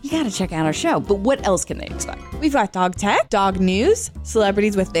for, you got to check out our show. But what else can they expect? We've got dog tech, dog news,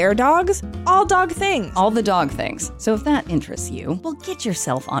 celebrities with their dogs, all dog things. All the dog things. So if that interests you, well, get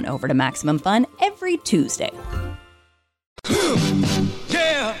yourself on over to Maximum Fun every Tuesday.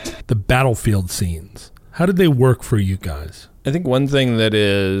 Yeah. The battlefield scenes. How did they work for you guys? I think one thing that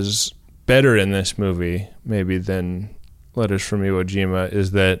is better in this movie, maybe than Letters from Iwo Jima, is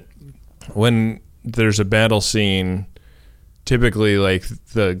that when there's a battle scene, typically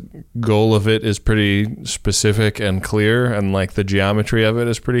the goal of it is pretty specific and clear, and the geometry of it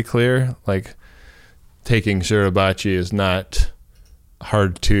is pretty clear. Like taking Suribachi is not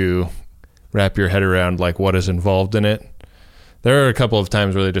hard to wrap your head around what is involved in it. There are a couple of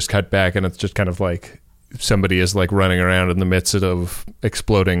times where they just cut back and it's just kind of somebody is running around in the midst of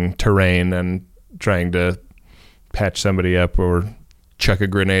exploding terrain and trying to patch somebody up or chuck a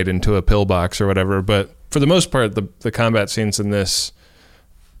grenade into a pillbox or whatever. But for the most part, the combat scenes in this,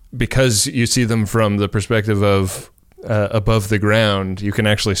 because you see them from the perspective of above the ground, you can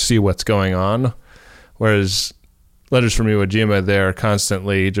actually see what's going on. Whereas Letters from Iwo Jima, they're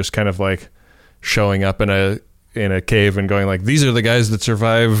constantly just kind of showing up in a cave and going these are the guys that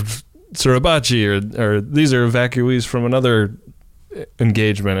survived Suribachi, or these are evacuees from another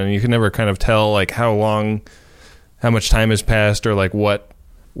engagement, and you can never kind of tell how much time has passed, or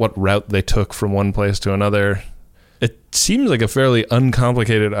what route they took from one place to another. It seems like a fairly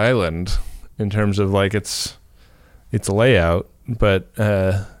uncomplicated island in terms of its layout, but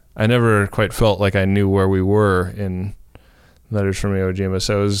I never quite felt like I knew where we were in Letters from Iwo Jima,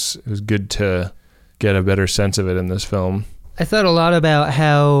 so it was good to get a better sense of it in this film. I thought a lot about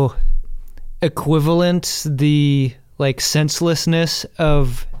how equivalent the senselessness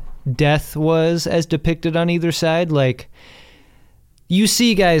of death was as depicted on either side. You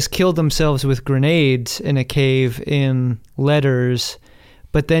see guys kill themselves with grenades in a cave in Letters,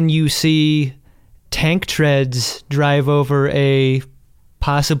 but then you see tank treads drive over a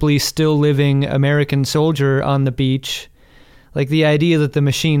possibly still living American soldier on the beach. The idea that the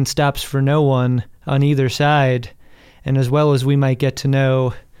machine stops for no one on either side, and as well as we might get to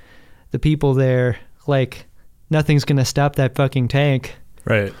know the people there, nothing's gonna stop that fucking tank.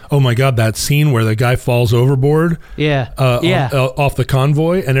 Right. Oh my God, that scene where the guy falls overboard. Yeah. Off the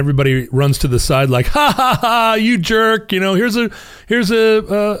convoy, and everybody runs to the side ha ha ha, you jerk! Here's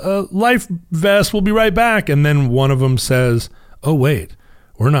a life vest. We'll be right back. And then one of them says, "Oh wait,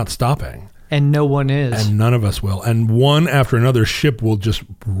 we're not stopping." And no one is. And none of us will. And one after another ship will just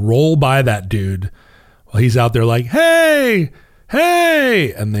roll by that dude while he's out there hey.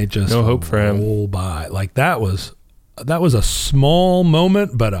 And they just no hope for him. Roll by. That was a small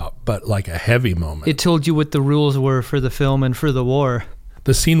moment, but a heavy moment. It told you what the rules were for the film and for the war.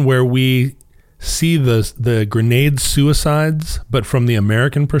 The scene where we see the grenade suicides, but from the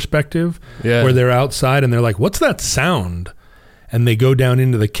American perspective, where they're outside and they're what's that sound? and they go down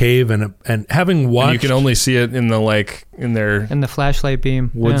into the cave, and having watched, and you can only see it in the flashlight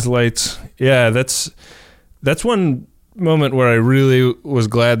beam, woods lights. Yeah, that's one moment where I really was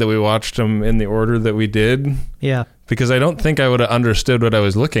glad that we watched them in the order that we did. Yeah, because I don't think I would have understood what I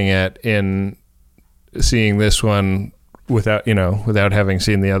was looking at in seeing this one without having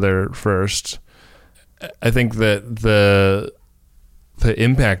seen the other first. I think that the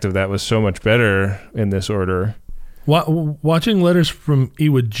impact of that was so much better in this order. Watching Letters from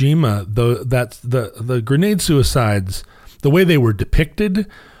Iwo Jima, the grenade suicides, the way they were depicted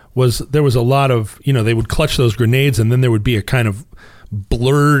was there was a lot of, they would clutch those grenades and then there would be a kind of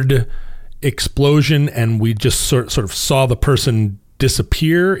blurred explosion, and we just sort of saw the person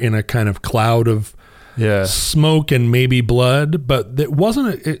disappear in a kind of cloud of smoke and maybe blood, but it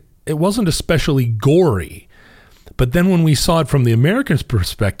wasn't especially gory. But then when we saw it from the Americans'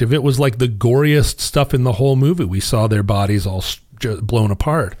 perspective, it was like the goriest stuff in the whole movie. We saw their bodies all blown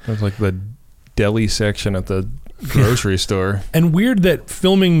apart. It was like the deli section at the grocery store. And weird that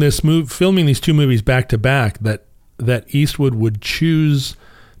filming these two movies back to back, that Eastwood would choose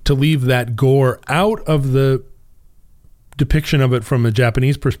to leave that gore out of the depiction of it from a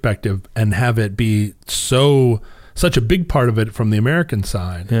Japanese perspective and have it be such a big part of it from the American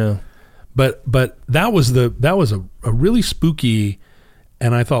side. Yeah. But that was a really spooky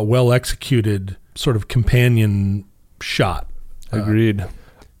and I thought well executed sort of companion shot. Agreed.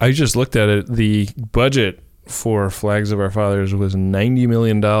 I just looked at it. The budget for Flags of Our Fathers was $90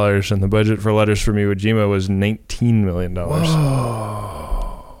 million, and the budget for Letters from Iwo Jima was $19 million. Whoa.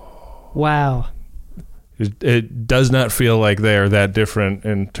 Wow. It does not feel like they're that different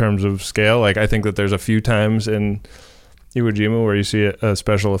in terms of scale. Like, I think that there's a few times in Iwo Jima where you see a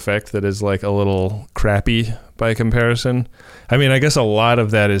special effect that is like a little crappy by comparison. I mean, I guess a lot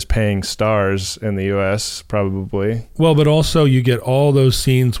of that is paying stars in the U.S. probably. Well, but also you get all those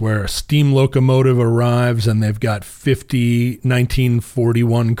scenes where a steam locomotive arrives and they've got 50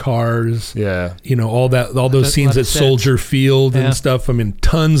 1941 cars. Yeah. All those scenes at Soldier Field and stuff. I mean,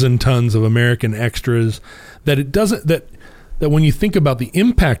 tons and tons of American extras that when you think about the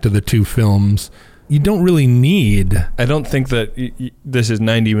impact of the two films, you don't really need. I don't think that this is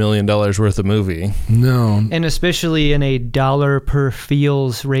 $90 million worth of movie. No. And especially in a dollar per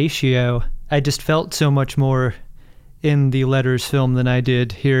feels ratio, I just felt so much more in the Letters film than I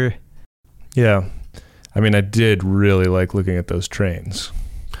did here. Yeah. I mean, I did really like looking at those trains.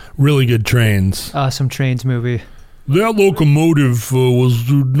 Really good trains. Awesome trains movie. That locomotive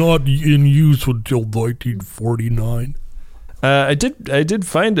was not in use until 1949. I did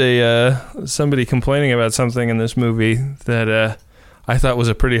find somebody complaining about something in this movie that I thought was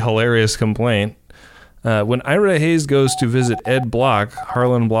a pretty hilarious complaint. When Ira Hayes goes to visit Ed Block,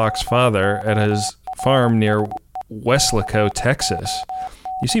 Harlan Block's father, at his farm near Weslaco, Texas,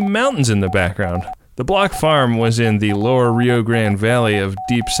 you see mountains in the background. The Block farm was in the lower Rio Grande Valley of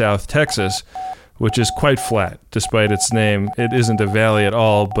deep South Texas, which is quite flat. Despite its name, it isn't a valley at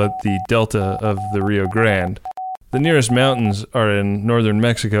all, but the delta of the Rio Grande. The nearest mountains are in northern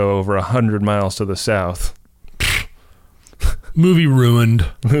Mexico, over 100 miles to the south. Movie ruined.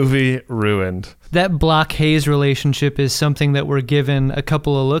 Movie ruined. That Block-Hayes relationship is something that we're given a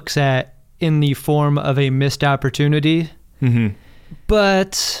couple of looks at in the form of a missed opportunity. Mm-hmm.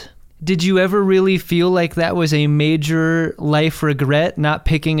 But did you ever really feel like that was a major life regret, not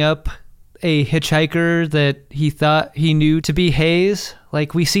picking up a hitchhiker that he thought he knew to be Hayes?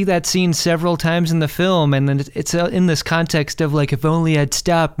 Like, we see that scene several times in the film, and then it's in this context of like, if only I'd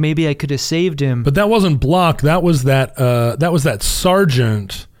stopped, maybe I could have saved him. But that wasn't Block. That was that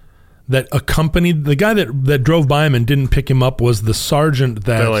sergeant that accompanied the guy that drove by him and didn't pick him up. Was the sergeant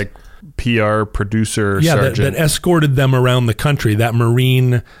that like PR producer sergeant that escorted them around the country, that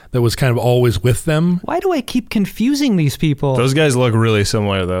Marine that was kind of always with them. Why do I keep confusing these people? Those guys look really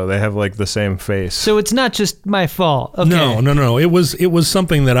similar though. They have like the same face. So it's not just my fault. Okay. No. It was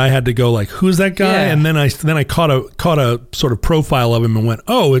something that I had to go like, who's that guy? Yeah. And then I caught a sort of profile of him and went,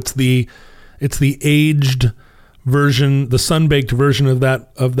 oh, it's the aged version, the sun-baked version of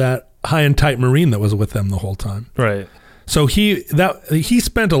that high and tight Marine that was with them the whole time. Right. So he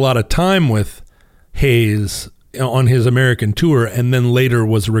spent a lot of time with Hayes on his American tour, and then later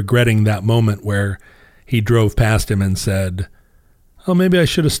was regretting that moment where he drove past him and said, oh, maybe I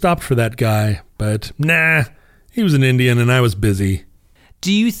should have stopped for that guy, but nah, he was an Indian and I was busy.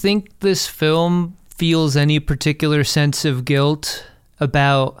 Do you think this film feels any particular sense of guilt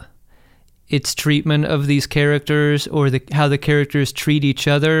about its treatment of these characters, or how the characters treat each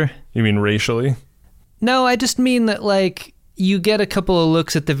other? You mean racially? No, I just mean that, like, you get a couple of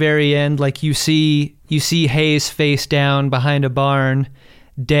looks at the very end, like you see Hayes face down behind a barn,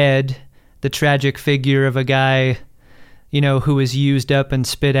 dead, the tragic figure of a guy, who was used up and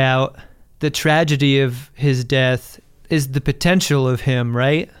spit out. The tragedy of his death is the potential of him,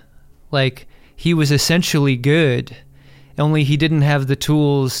 right? Like, he was essentially good, only he didn't have the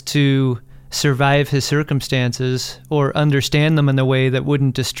tools to survive his circumstances or understand them in a way that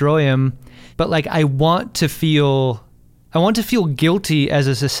wouldn't destroy him. But like, I want to feel guilty as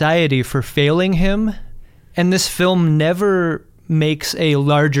a society for failing him. And this film never makes a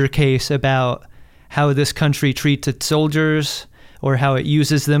larger case about how this country treats its soldiers or how it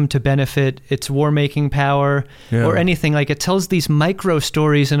uses them to benefit its war-making power or anything. Like, it tells these micro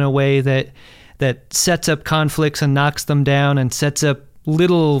stories in a way that sets up conflicts and knocks them down and sets up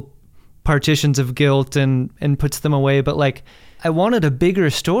little partitions of guilt and puts them away. But like, I wanted a bigger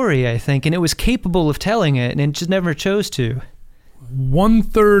story, I think, and it was capable of telling it, and it just never chose to.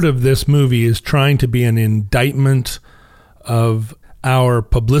 1/3 of this movie is trying to be an indictment of our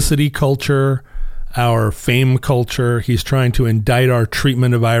publicity culture, our fame culture. He's trying to indict our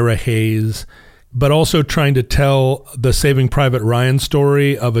treatment of Ira Hayes, but also trying to tell the Saving Private Ryan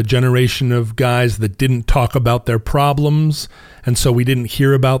story of a generation of guys that didn't talk about their problems, and so we didn't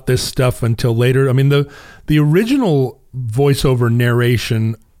hear about this stuff until later. I mean, the original voiceover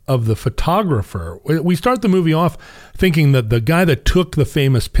narration of the photographer, we start the movie off thinking that the guy that took the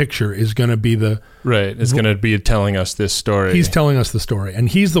famous picture is going to be is going to be telling us this story. He's telling us the story, and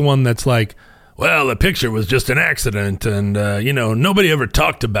he's the one that's like, well, the picture was just an accident, and nobody ever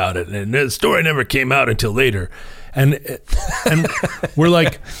talked about it, and the story never came out until later. And we're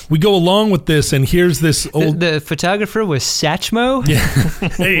like, we go along with this, and here's this old... The photographer was Satchmo? Yeah.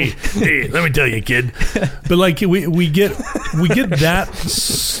 Hey, let me tell you, kid. But like, we get that...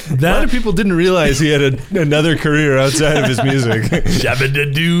 A lot of people didn't realize he had another career outside of his music.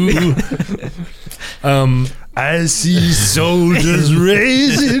 Shabba-da-doo. I see soldiers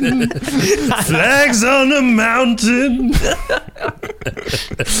raising flags on the mountain.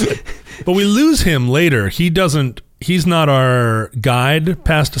 But we lose him later. He's not our guide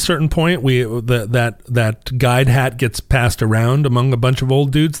past a certain point. That guide hat gets passed around among a bunch of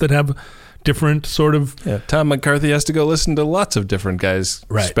old dudes that have different sort of... Yeah, Tom McCarthy has to go listen to lots of different guys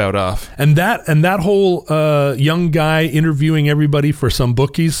spout off. And that whole young guy interviewing everybody for some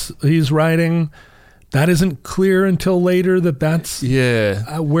book he's writing... That isn't clear until later that's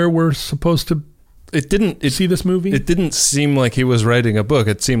where we're supposed to see this movie. It didn't seem like he was writing a book.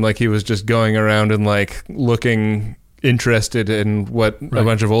 It seemed like he was just going around and like looking interested in what a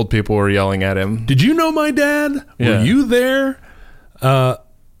bunch of old people were yelling at him. Did you know my dad? Yeah. Were you there?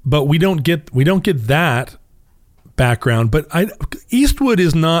 But we don't get that background. But Eastwood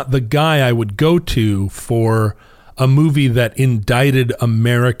is not the guy I would go to for a movie that indicted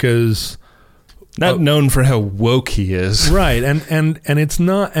America's... Not known for how woke he is. Right, and it's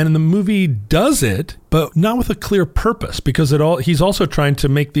not, and the movie does it, but not with a clear purpose, because he's also trying to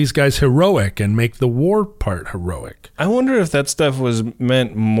make these guys heroic and make the war part heroic. I wonder if that stuff was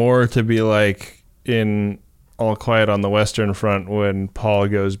meant more to be like in All Quiet on the Western Front, when Paul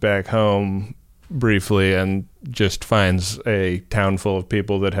goes back home briefly and just finds a town full of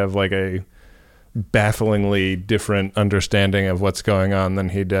people that have like a bafflingly different understanding of what's going on than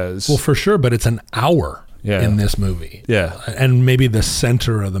he does. Well, for sure, but it's an hour in this movie. Yeah. And maybe the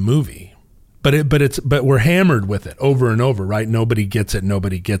center of the movie. But we're hammered with it over and over, right? Nobody gets it.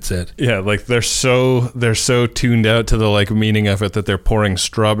 Yeah, like they're so tuned out to the like meaning of it that they're pouring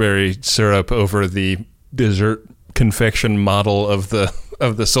strawberry syrup over the dessert confection model of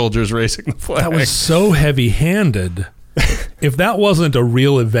the soldiers raising the flag. That was so heavy-handed. If that wasn't a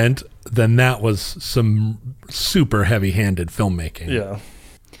real event, then that was some super heavy-handed filmmaking. Yeah.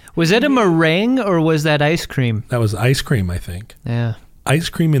 Was that a meringue or was that ice cream? That was ice cream, I think. Yeah. Ice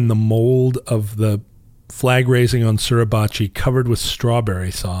cream in the mold of the flag raising on Suribachi covered with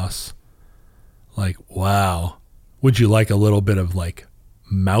strawberry sauce. Like, wow. Would you like a little bit of like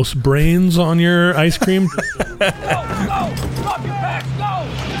mouse brains on your ice cream?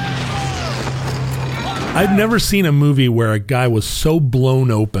 I've never seen a movie where a guy was so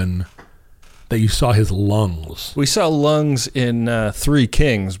blown open that you saw his lungs. We saw lungs in Three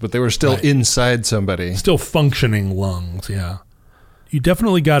Kings, but they were still inside somebody. Still functioning lungs, yeah. You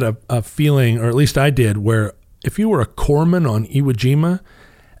definitely got a feeling, or at least I did, where if you were a corpsman on Iwo Jima,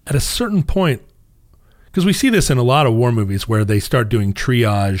 at a certain point, because we see this in a lot of war movies where they start doing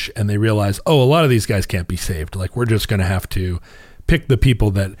triage and they realize, oh, a lot of these guys can't be saved. Like, we're just going to have to pick the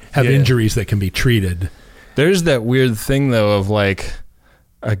people that have injuries that can be treated. There's that weird thing, though, of like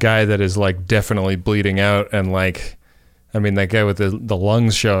a guy that is like definitely bleeding out and like I mean, that guy with the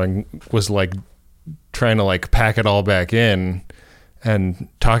lungs showing was like trying to like pack it all back in and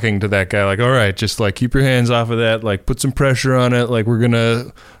talking to that guy like, all right, just like keep your hands off of that, like put some pressure on it, like we're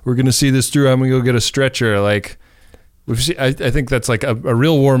gonna see this through. I'm gonna go get a stretcher. Like I think that's like a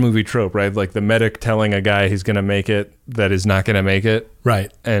real war movie trope, right? Like the medic telling a guy he's gonna make it that is not gonna make it,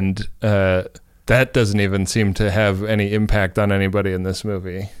 right? And that doesn't even seem to have any impact on anybody in this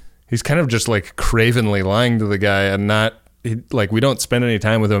movie. He's kind of just like cravenly lying to the guy, and we don't spend any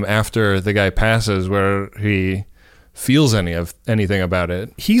time with him after the guy passes where he feels anything about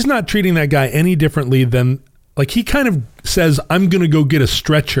it. He's not treating that guy any differently than, like, he kind of says, I'm going to go get a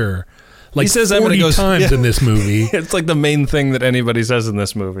stretcher. Like, he says 40 times in this movie. It's like the main thing that anybody says in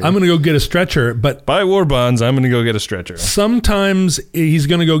this movie. I'm going to go get a stretcher, but buy war bonds, I'm going to go get a stretcher. Sometimes he's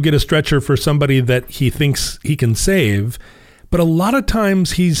going to go get a stretcher for somebody that he thinks he can save, but a lot of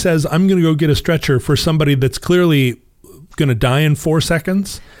times he says, I'm going to go get a stretcher for somebody that's clearly going to die in 4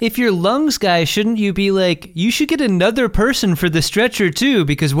 seconds. If you're lungs guy, shouldn't you be like, you should get another person for the stretcher too,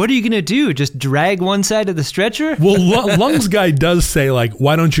 because what are you going to do? Just drag one side of the stretcher? Well, lungs guy does say like,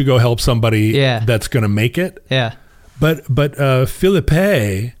 why don't you go help somebody that's going to make it? Yeah. But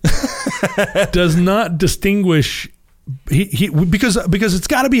Philippe does not distinguish because it's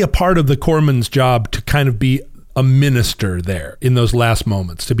got to be a part of the corpsman's job to kind of be a minister there in those last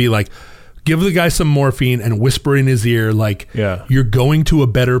moments, to be like, give the guy some morphine and whisper in his ear, like, you're going to a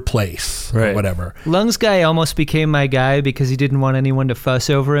better place, or whatever. Lungs guy almost became my guy because he didn't want anyone to fuss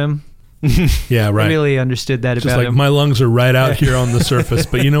over him. Yeah, right. I really understood that just about like, him. My lungs are right out here on the surface,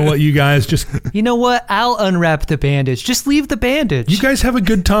 but you know what, you guys just... You know what? I'll unwrap the bandage. Just leave the bandage. You guys have a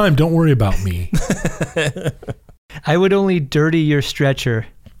good time. Don't worry about me. I would only dirty your stretcher.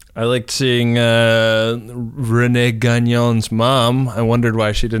 I liked seeing Renee Gagnon's mom. I wondered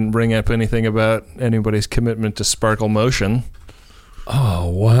why she didn't bring up anything about anybody's commitment to Sparkle Motion. Oh,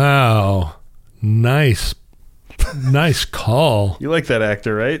 wow. Nice call. You like that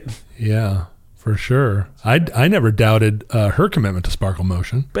actor, right? Yeah, for sure. I never doubted her commitment to Sparkle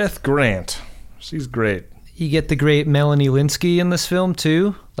Motion. Beth Grant. She's great. You get the great Melanie Linsky in this film,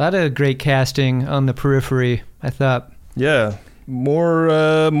 too. A lot of great casting on the periphery, I thought. Yeah.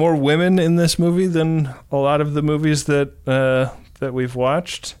 More women in this movie than a lot of the movies that we've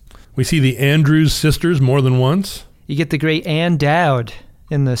watched. We see the Andrews sisters more than once. You get the great Ann Dowd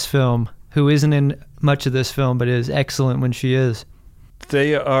in this film, who isn't in much of this film, but is excellent when she is.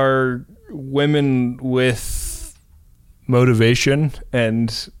 They are women with motivation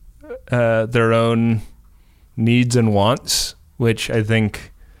and their own needs and wants, which I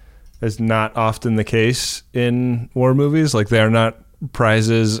think is not often the case in war movies. Like, they are not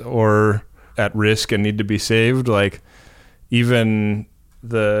prizes or at risk and need to be saved. Like, even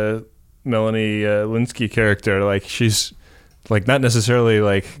the Melanie Linsky character, like, she's like not necessarily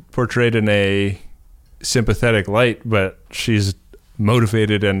like portrayed in a sympathetic light, but she's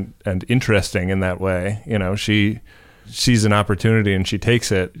motivated and interesting in that way. You know, she sees an opportunity and she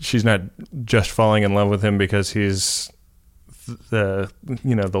takes it. She's not just falling in love with him because he's the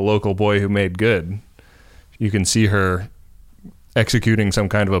local boy who made good. You can see her executing some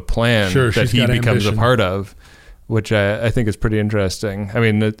kind of a plan that he becomes a part of, which I think is pretty interesting. I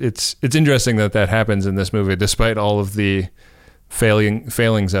mean, it's interesting that happens in this movie, despite all of the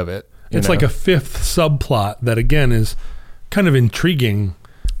failings of it. It's like a fifth subplot that, again, is kind of intriguing.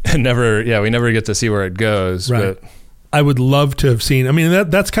 And we never get to see where it goes. Right. But I would love to have seen, I mean,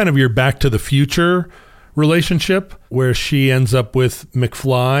 that's kind of your Back to the Future relationship, where she ends up with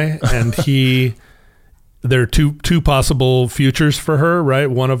McFly and there are two possible futures for her, right?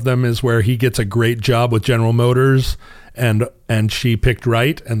 One of them is where he gets a great job with General Motors and she picked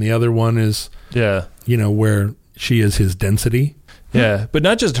right, and the other one is where she is his density. Yeah, but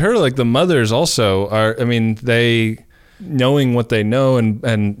not just her, like the mothers also are, I mean, they knowing what they know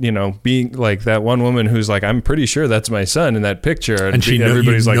and being like that one woman who's like, I'm pretty sure that's my son in that picture, and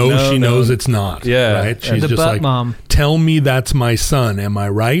everybody's like, no, she knows it's not. Yeah, right. She's the just butt like, mom. Tell me that's my son. Am I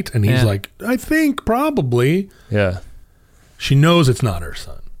right? And he's like, I think probably. Yeah, she knows it's not her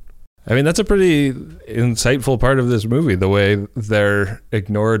son. I mean, that's a pretty insightful part of this movie, the way they're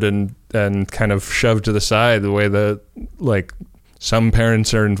ignored and kind of shoved to the side, the way that like some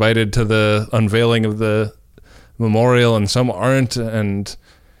parents are invited to the unveiling of the memorial and some aren't, and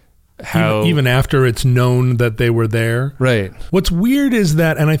how even after it's known that they were there. Right. What's weird is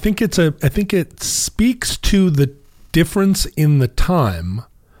that, and I think it speaks to the difference in the time,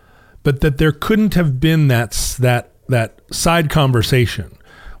 but that there couldn't have been that side conversation,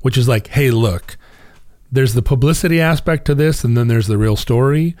 which is like, hey, look, there's the publicity aspect to this, and then there's the real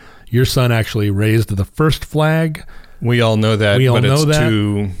story. Your son actually raised the first flag. We all know that. We all but know it's that.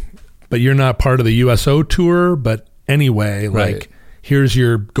 Too... But you're not part of the USO tour. But anyway, Right. like, here's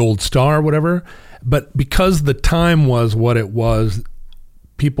your gold star, whatever. But because the time was what it was,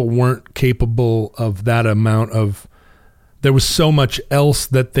 people weren't capable of that amount of... There was so much else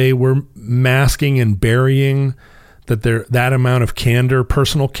that they were masking and burying that that amount of candor,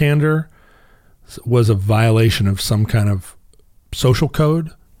 personal candor, was a violation of some kind of social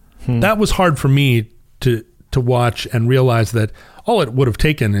code. That was hard for me to watch and realize that all it would have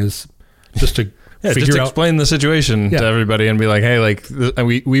taken is just to figure just out... explain the situation to everybody and be like, hey, like,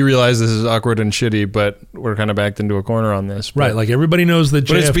 we realize this is awkward and shitty, but we're kind of backed into a corner on this. Right, like everybody knows that JFK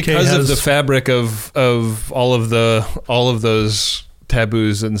But it's because has... of the fabric of all of those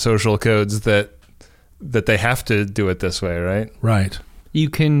taboos and social codes that they have to do it this way, right? Right. You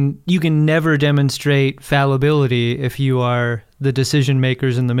can never demonstrate fallibility if you are the decision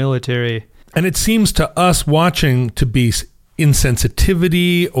makers in the military. And it seems to us watching to be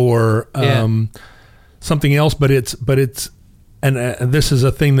insensitivity or something else, but it's and this is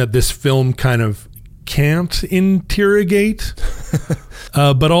a thing that this film kind of can't interrogate.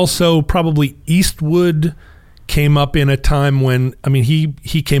 But also probably Eastwood came up in a time when, I mean,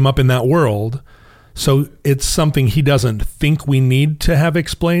 he came up in that world. So it's something he doesn't think we need to have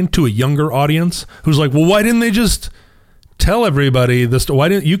explained to a younger audience who's like, well, why didn't they just tell everybody this? Why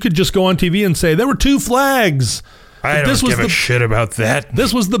didn't you could just go on TV and say there were two flags? I don't give a shit about that.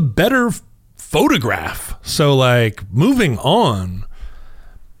 This was the better photograph. So like moving on.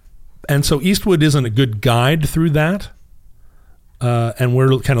 And so Eastwood isn't a good guide through that. And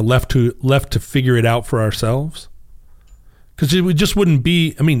we're kind of left to figure it out for ourselves. Because it just wouldn't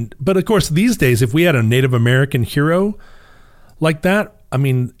be, I mean, but of course these days, if we had a Native American hero like that, I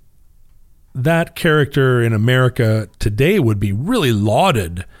mean, that character in America today would be really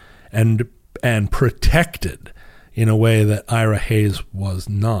lauded and protected in a way that Ira Hayes was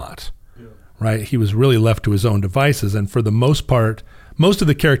not, right? He was really left to his own devices. And for the most part, most of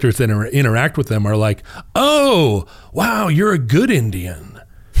the characters that interact with them are like, oh, wow, you're a good Indian.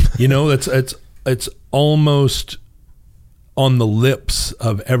 You know, it's almost on the lips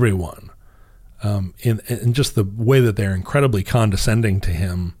of everyone, in just the way that they're incredibly condescending to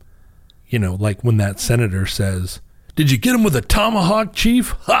him. You know, like when that senator says, "Did you get him with a tomahawk, Chief?"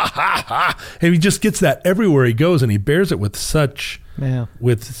 Ha ha ha! And he just gets that everywhere he goes, and he bears it with such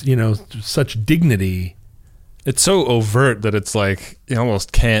dignity. It's so overt that it's like you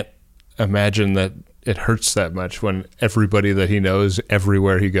almost can't imagine that it hurts that much when everybody that he knows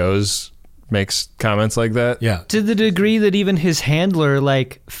everywhere he goes makes comments like that. Yeah. To the degree that even his handler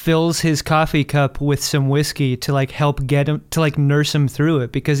like fills his coffee cup with some whiskey to like help get him to like nurse him through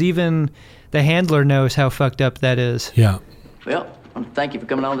it, because even the handler knows how fucked up that is. Yeah. Well, thank you for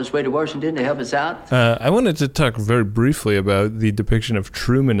coming all this way to Washington to help us out. I wanted to talk very briefly about the depiction of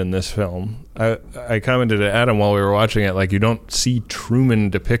Truman in this film. I commented to Adam while we were watching it, like, you don't see Truman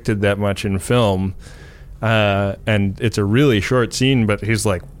depicted that much in film. And it's a really short scene, but he's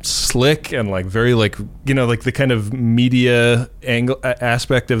like slick and like very like, you know, like the kind of media angle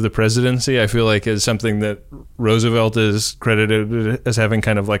aspect of the presidency, I feel like is something that Roosevelt is credited as having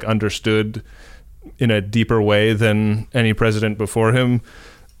kind of like understood in a deeper way than any president before him.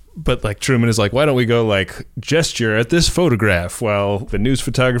 But like Truman is like, why don't we go like gesture at this photograph while the news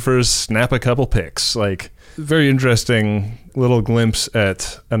photographers snap a couple pics? Like, very interesting little glimpse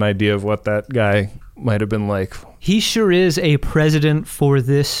at an idea of what that guy might have been like. He sure is a president for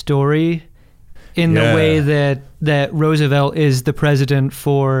this story in the way that Roosevelt is the president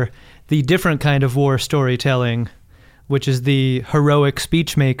for the different kind of war storytelling, which is the heroic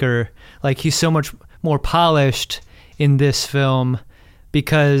speechmaker. Like, he's so much more polished in this film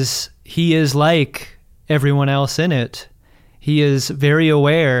because he is like everyone else in it. He is very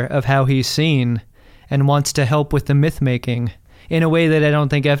aware of how he's seen and wants to help with the myth making in a way that I don't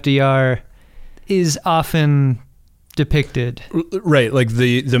think FDR is often depicted. Right, like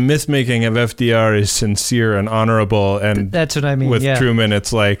the myth making of FDR is sincere and honorable, and that's what I mean. With Truman,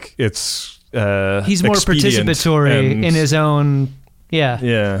 it's like he's more participatory in his own.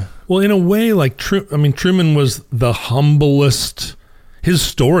 Yeah. Well, in a way, like Truman was the humblest. His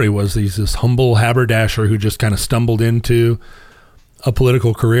story was he's this humble haberdasher who just kind of stumbled into a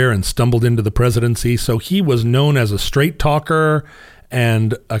political career and stumbled into the presidency. So he was known as a straight talker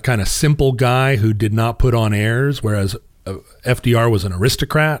and a kind of simple guy who did not put on airs, whereas FDR was an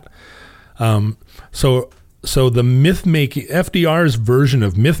aristocrat. So the myth making, FDR's version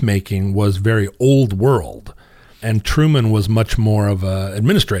of myth making was very old world. and Truman was much more of a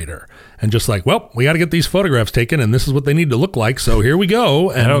administrator and just like, well, we got to get these photographs taken and this is what they need to look like. So here we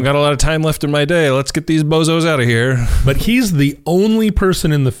go. And I don't got a lot of time left in my day. Let's get these bozos out of here. But he's the only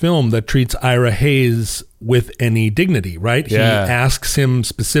person in the film that treats Ira Hayes with any dignity, right? Yeah. He asks him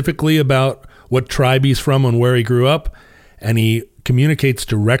specifically about what tribe he's from and where he grew up. And he communicates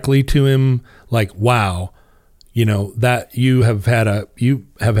directly to him like, wow, you know, that you have had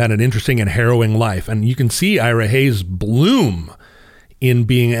an interesting and harrowing life. And you can see Ira Hayes bloom in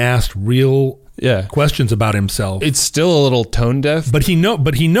being asked real questions about himself. It's still a little tone deaf. But he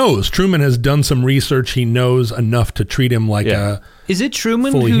knows. Truman has done some research. He knows enough to treat him like a Is it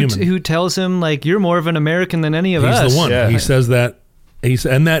Truman fully human. who tells him, like, you're more of an American than any of us? He's the one. Yeah. He says that.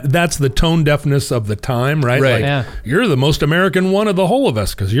 And that's the tone deafness of the time, right? Right. Like, you're the most American one of the whole of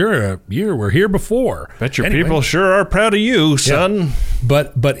us because we're here before. Bet your people sure are proud of you, son. Yeah.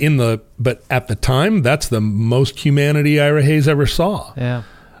 But at the time, that's the most humanity Ira Hayes ever saw. Yeah.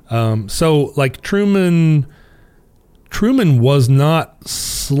 So like Truman was not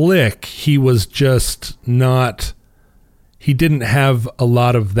slick. He was just not. He didn't have a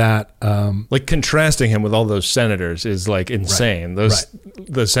lot of that. Like contrasting him with all those senators is like insane.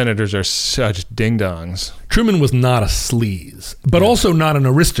 The senators are such ding-dongs. Truman was not a sleaze, but also not an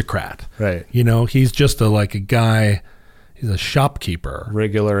aristocrat. Right. You know, he's just a guy. He's a shopkeeper,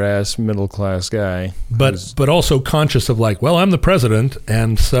 regular ass middle class guy, but also conscious of like, well, I'm the president,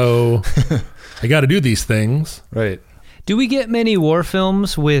 and so I got to do these things. Right. Do we get many war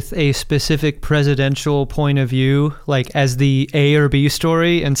films with a specific presidential point of view, like as the A or B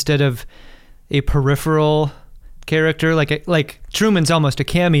story, instead of a peripheral character? Like Truman's almost a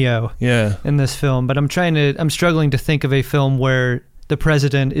cameo in this film, but I'm struggling to think of a film where the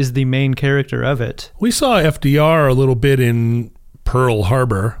president is the main character of it. We saw FDR a little bit in Pearl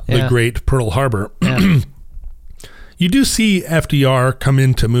Harbor, the great Pearl Harbor. Yeah. You do see FDR come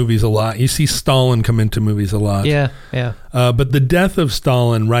into movies a lot. You see Stalin come into movies a lot. Yeah. But the death of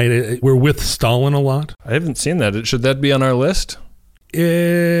Stalin, right? We're with Stalin a lot. I haven't seen that. Should that be on our list?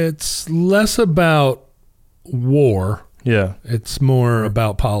 It's less about war. Yeah. It's more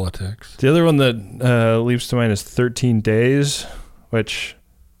about politics. The other one that leaps to mind is 13 Days, which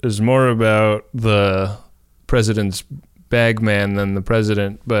is more about the president's bagman than the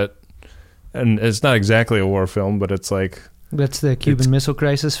president, and it's not exactly a war film, but it's like... That's the Cuban Missile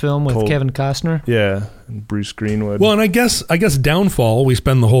Crisis film with Kevin Costner? Yeah, and Bruce Greenwood. Well, and I guess Downfall, we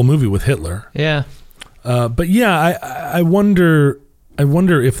spend the whole movie with Hitler. Yeah. But yeah, I wonder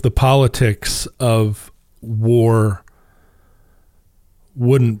if the politics of war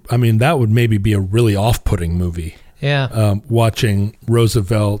that would maybe be a really off-putting movie. Yeah. Watching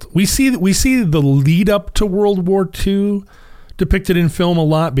Roosevelt. We see the lead up to World War II depicted in film a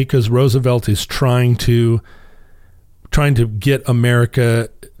lot because Roosevelt is trying to get America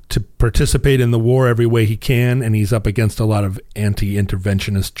to participate in the war every way he can, and he's up against a lot of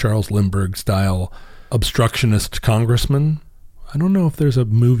anti-interventionist Charles Lindbergh style obstructionist congressmen. I don't know if there's a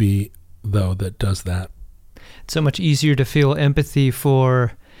movie though that does that. It's so much easier to feel empathy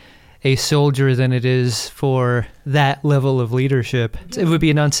for a soldier than it is for that level of leadership. It would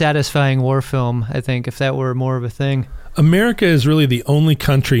be an unsatisfying war film, I think, if that were more of a thing. America is really the only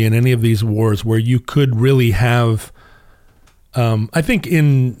country in any of these wars where you could really have, I think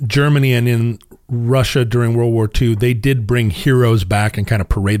in Germany and in Russia during World War II, they did bring heroes back and kind of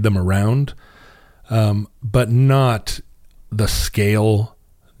parade them around, but not the scale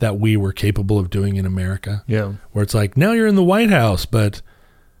that we were capable of doing in America. Yeah. Where it's like, now you're in the White House, but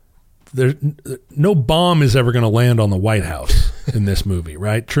no bomb is ever going to land on the White House in this movie,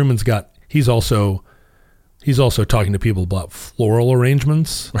 right? He's also talking to people about floral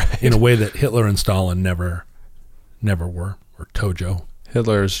arrangements in a way that Hitler and Stalin never were, or Tojo.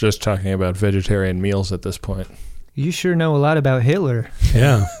 Hitler is just talking about vegetarian meals at this point. You sure know a lot about Hitler.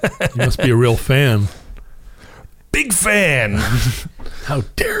 Yeah. You must be a real fan. Big fan. How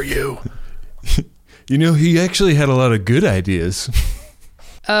dare you? You know, he actually had a lot of good ideas.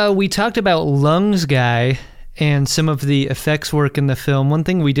 We talked about Lungs Guy and some of the effects work in the film. One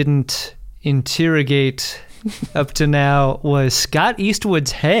thing we didn't interrogate up to now was Scott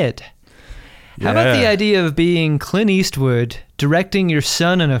Eastwood's head. How about the idea of being Clint Eastwood, directing your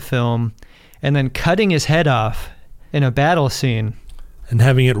son in a film, and then cutting his head off in a battle scene? And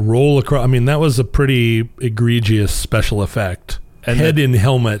having it roll across. I mean, that was a pretty egregious special effect. And head in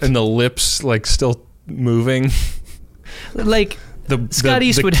helmet. And the lips, like, still moving. Like, Scott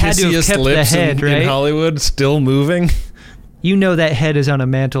Eastwood had to have kept the head, right? In Hollywood, still moving. You know that head is on a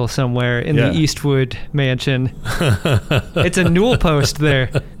mantle somewhere in the Eastwood mansion. It's a newel post there.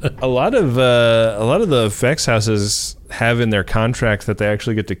 A lot of the effects houses have in their contract that they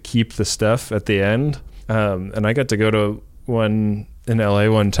actually get to keep the stuff at the end. And I got to go to one in LA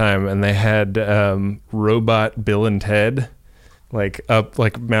one time, and they had robot Bill and Ted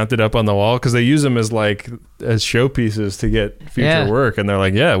mounted up on the wall, because they use them as showpieces to get future work. And they're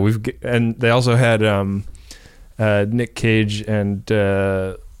like, and they also had Nick Cage and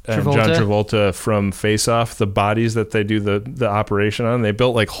John Travolta from Face Off, the bodies that they do the operation on. They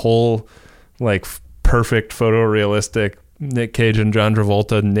built whole perfect photorealistic Nick Cage and John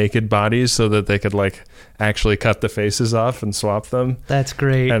Travolta naked bodies so that they could actually cut the faces off and swap them. That's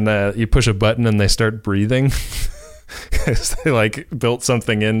great. And you push a button and they start breathing. Because they built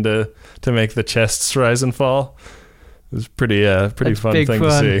something in to make the chests rise and fall. It was pretty fun thing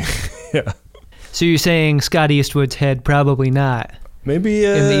to see. Yeah. So you're saying Scott Eastwood's head? Probably not. Maybe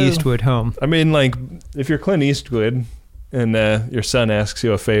in the Eastwood home. I mean, if you're Clint Eastwood and your son asks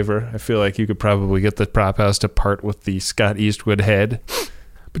you a favor, I feel like you could probably get the prop house to part with the Scott Eastwood head.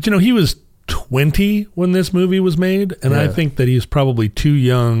 But he was 20 when this movie was made, and I think that he's probably too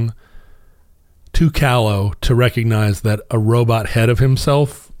young, too callow to recognize that a robot head of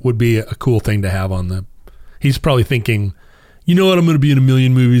himself would be a cool thing to have on them. He's probably thinking, you know what, I'm going to be in a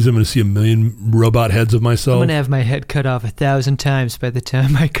million movies. I'm going to see a million robot heads of myself. I'm going to have my head cut off 1,000 times by the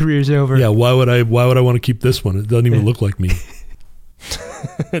time my career's over. Yeah, why would I want to keep this one? It doesn't even look like me.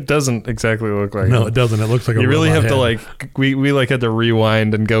 It doesn't exactly look like No, it doesn't. It looks like a robot. You really have head. to we had to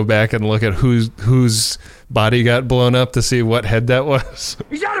rewind and go back and look at whose body got blown up to see what head that was.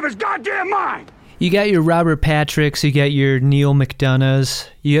 He's out of his goddamn mind! You got your Robert Patricks, you got your Neil McDonoughs,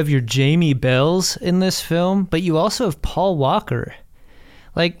 you have your Jamie Bells in this film, but you also have Paul Walker.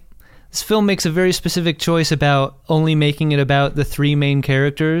 This film makes a very specific choice about only making it about the three main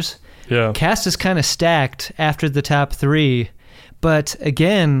characters. Yeah. Cast is kind of stacked after the top three, but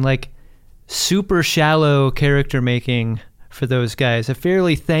again, super shallow character making for those guys. A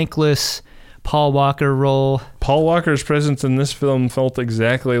fairly thankless Paul Walker role. Paul Walker's presence in this film felt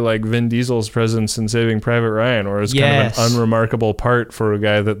exactly like Vin Diesel's presence in Saving Private Ryan, or as kind of an unremarkable part for a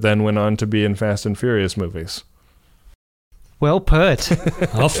guy that then went on to be in Fast and Furious movies. Well put.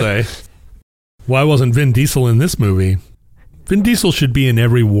 I'll say. Why wasn't Vin Diesel in this movie? Vin Diesel should be in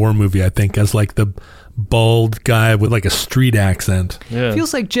every war movie, I think, as the bald guy with a street accent. Yeah.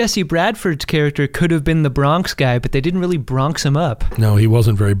 Feels like Jesse Bradford's character could have been the Bronx guy, but they didn't really Bronx him up. No, he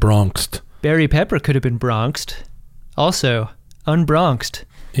wasn't very Bronxed. Barry Pepper could have been Bronxed. Also, unbronxed.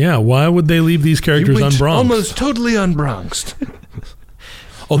 Yeah, why would they leave these characters unbronxed? Almost totally unbronxed.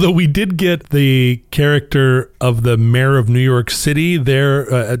 Although we did get the character of the mayor of New York City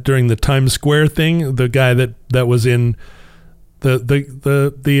there during the Times Square thing, the guy that was in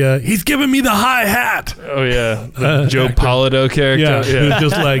the he's giving me the high hat. Oh yeah, the Joe Polido character. Yeah.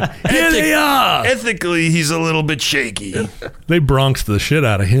 Just here they are. Ethically, he's a little bit shaky. They Bronxed the shit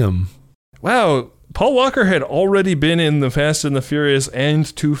out of him. Wow, Paul Walker had already been in The Fast and the Furious and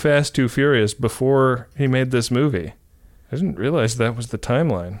Too Fast, Too Furious before he made this movie. I didn't realize that was the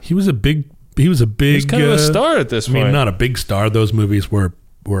timeline. He was a big. He was kind of a star at this point. I mean, not a big star. Those movies were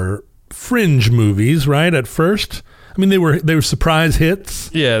fringe movies, right? At first, I mean, they were surprise hits.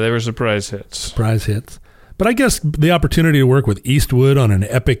 Yeah, they were surprise hits. But I guess the opportunity to work with Eastwood on an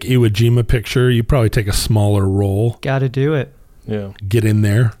epic Iwo Jima picture, you probably take a smaller role. Got to do it. Yeah. Get in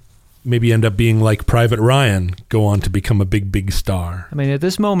there. Maybe end up being like Private Ryan, go on to become a big star. I mean, at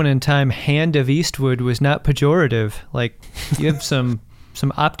this moment in time, Hand of Eastwood was not pejorative. You have some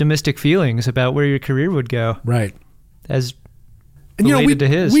optimistic feelings about where your career would go. Right. As related to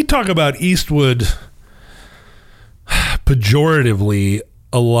his. We talk about Eastwood pejoratively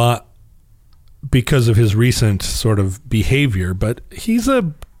a lot because of his recent sort of behavior, but he's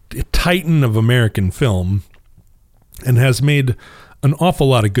a titan of American film and has made an awful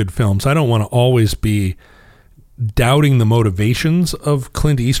lot of good films. I don't want to always be doubting the motivations of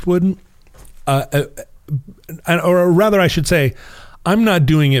Clint Eastwood. Or rather, I should say, I'm not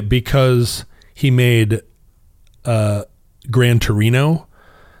doing it because he made Gran Torino.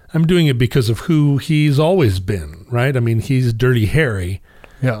 I'm doing it because of who he's always been, right? I mean, he's Dirty Harry.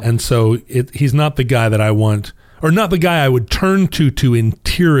 Yeah. And so he's not the guy that I want, or not the guy I would turn to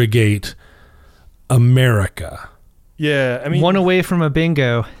interrogate America. Yeah, I mean, one away from a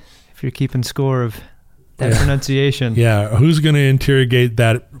bingo, if you're keeping score of that pronunciation. Yeah, who's going to interrogate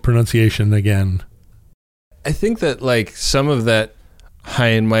that pronunciation again? I think that some of that high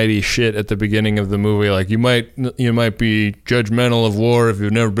and mighty shit at the beginning of the movie, you might be judgmental of war if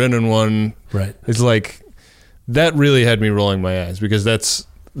you've never been in one. Right. It's that really had me rolling my eyes, because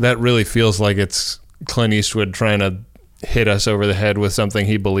that really feels like it's Clint Eastwood trying to hit us over the head with something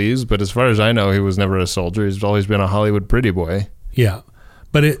he believes. But as far as I know, he was never a soldier. He's always been a Hollywood pretty boy. Yeah.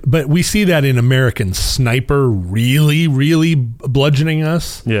 But we see that in American Sniper really, really bludgeoning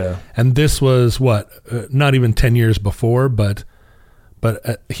us. Yeah. And this was not even 10 years before, but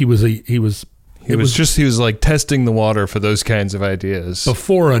he was like testing the water for those kinds of ideas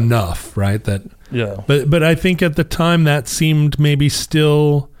before enough, right? Yeah. But I think at the time that seemed maybe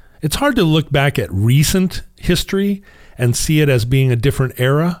still. It's hard to look back at recent history and see it as being a different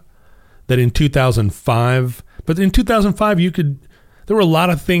era. That in 2005, but in 2005 there were a lot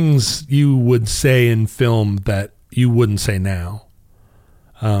of things you would say in film that you wouldn't say now.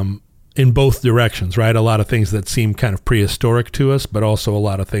 In both directions, right? A lot of things that seem kind of prehistoric to us, but also a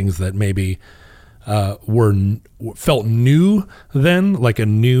lot of things that maybe felt new then, like a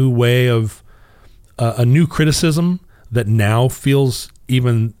new way of a new criticism that now feels,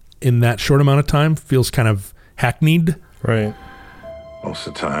 even in that short amount of time, feels kind of hackneyed. Right. Most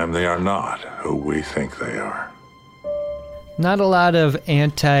of the time, they are not who we think they are. Not a lot of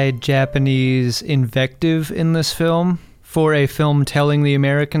anti-Japanese invective in this film. For a film telling the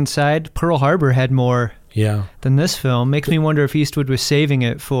American side, Pearl Harbor had more than this film. Makes me wonder if Eastwood was saving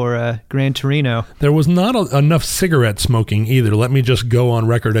it for Gran Torino. There was not enough cigarette smoking either. Let me just go on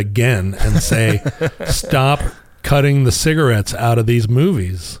record again and say, stop cutting the cigarettes out of these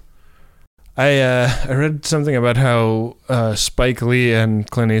movies. I read something about how Spike Lee and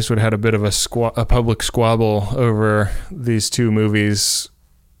Clint Eastwood had a bit of a public squabble over these two movies,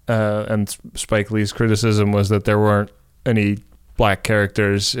 and Spike Lee's criticism was that there weren't any black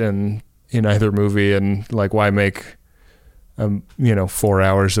characters in either movie, and like, why make 4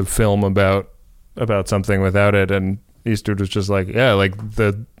 hours of film about something without it? And Eastwood was just like, yeah, like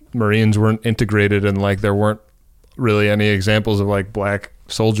the Marines weren't integrated, and like there weren't really any examples of like black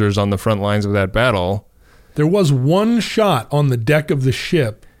soldiers on the front lines of that battle. There was one shot on the deck of the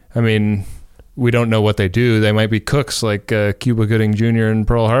ship. I mean, we don't know what they do. They might be cooks like Cuba Gooding Jr. in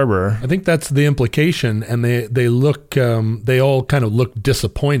Pearl Harbor. I think that's the implication, and they look they all kind of look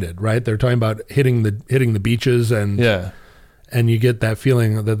disappointed, right? They're talking about hitting the beaches, and you get that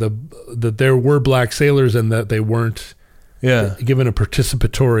feeling that there were black sailors and that they weren't given a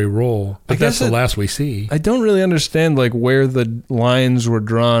participatory role. But that's the last we see. I don't really understand like where the lines were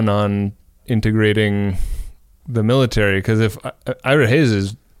drawn on integrating the military, because if Ira Hayes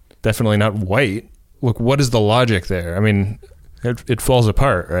is definitely not white, look, what is the logic there? I mean, it falls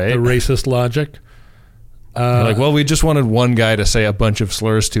apart, right? The racist logic. Like, well, we just wanted one guy to say a bunch of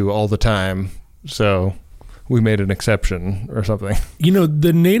slurs to all the time, so we made an exception or something. You know,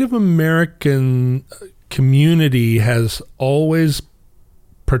 the Native American community has always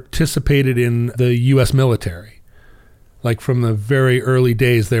participated in the U.S. military. Like from the very early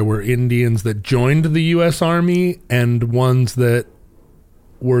days, there were Indians that joined the U.S. Army and ones that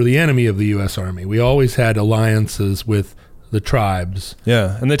were the enemy of the U.S. Army. We always had alliances with the tribes.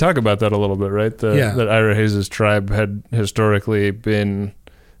 Yeah, and they talk about that a little bit, right? That Ira Hayes' tribe had historically been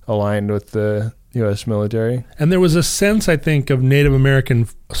aligned with the U.S. military. And there was a sense, I think, of Native American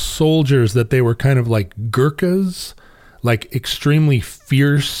soldiers that they were kind of like Gurkhas, like extremely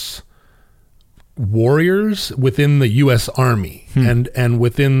fierce warriors within the U.S. Army and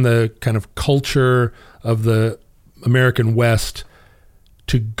within the kind of culture of the American West.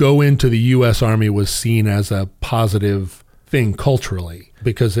 To go into the U.S. Army was seen as a positive thing culturally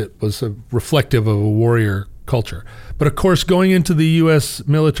because it was reflective of a warrior culture. But of course, going into the U.S.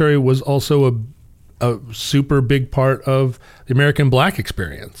 military was also a super big part of the American black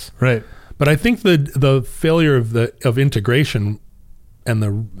experience. Right. But I think the failure of integration and the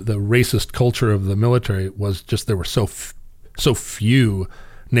racist culture of the military was just there were so few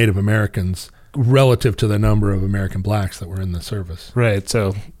Native Americans relative to the number of American blacks that were in the service. Right.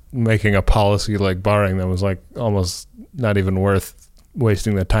 So making a policy like barring them was like almost not even worth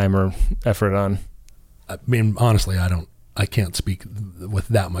wasting the time or effort on. I mean, honestly, I can't speak with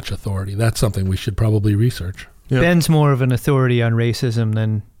that much authority. That's something we should probably research. Yep. Ben's more of an authority on racism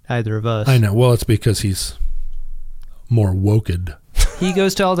than either of us. I know. Well, it's because he's more woked. He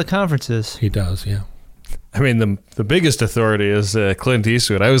goes to all the conferences. He does, yeah. I mean, the biggest authority is Clint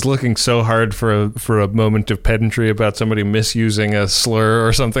Eastwood. I was looking so hard for a moment of pedantry about somebody misusing a slur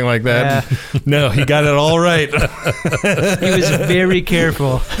or something like that. Yeah. No, he got it all right. He was very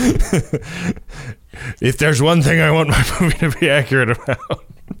careful. If there's one thing I want my movie to be accurate about.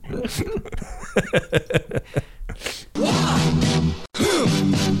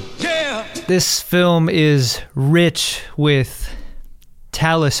 This film is rich with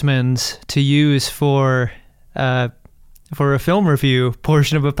talismans to use for for a film review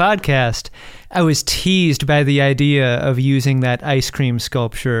portion of a podcast, I was teased by the idea of using that ice cream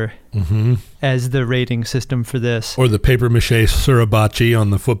sculpture as the rating system for this. Or the papier-mâché suribachi on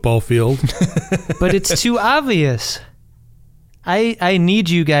the football field. But it's too obvious. I need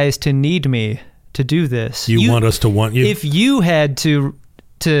you guys to need me to do this. You want us to want you? If you had to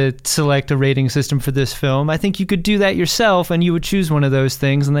select a rating system for this film, I think you could do that yourself, and you would choose one of those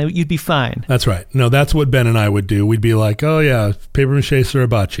things, and you'd be fine. That's right. No, that's what Ben and I would do. We'd be like, oh yeah, papier-mâché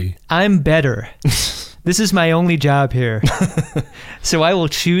suribachi. I'm better. This is my only job here. So I will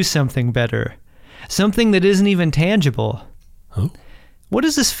choose something better. Something that isn't even tangible. Oh? What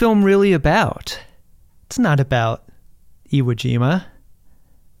is this film really about? It's not about Iwo Jima.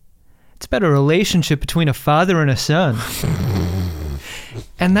 It's about a relationship between a father and a son.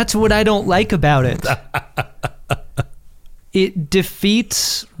 And that's what I don't like about it. It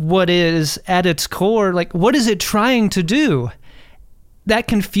defeats what is at its core. Like, what is it trying to do? That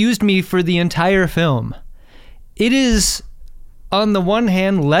confused me for the entire film. It is, on the one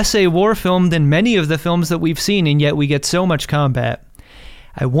hand, less a war film than many of the films that we've seen, and yet we get so much combat.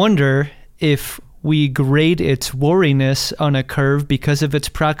 I wonder if we grade its wariness on a curve because of its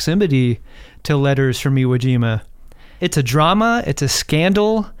proximity to Letters from Iwo Jima. It's a drama, it's a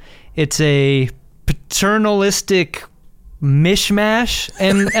scandal, it's a paternalistic mishmash,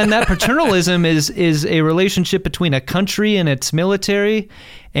 and that paternalism is a relationship between a country and its military,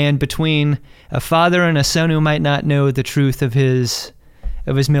 and between a father and a son who might not know the truth of his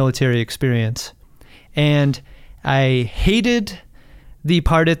military experience. And I hated the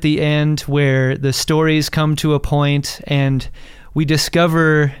part at the end where the stories come to a point and we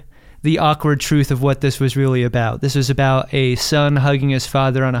discover the awkward truth of what this was really about. This was about a son hugging his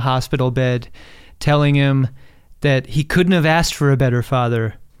father on a hospital bed, telling him that he couldn't have asked for a better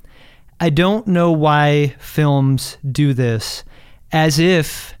father. I don't know why films do this. As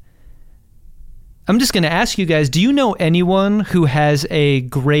if... I'm just going to ask you guys, do you know anyone who has a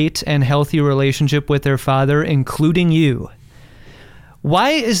great and healthy relationship with their father, including you?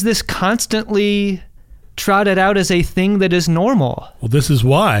 Why is this constantly trotted out as a thing that is normal? Well, this is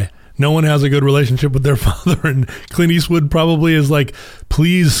why. No one has a good relationship with their father, and Clint Eastwood probably is like,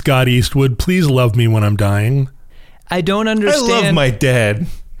 please, Scott Eastwood, please love me when I'm dying. I don't understand. I love my dad.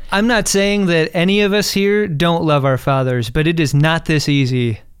 I'm not saying that any of us here don't love our fathers, but it is not this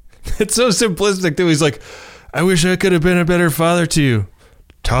easy. It's so simplistic that he's like, I wish I could have been a better father to you.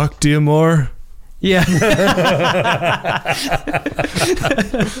 Talk to you more. Yeah.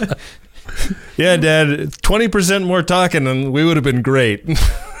 Yeah, Dad, 20% more talking and we would have been great.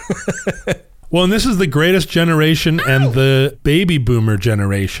 Well, and this is the greatest generation and the baby boomer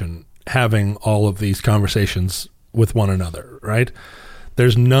generation having all of these conversations with one another, right?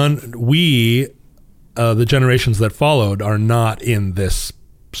 There's none. We, the generations that followed, are not in this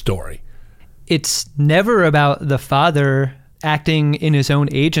story. It's never about the father acting in his own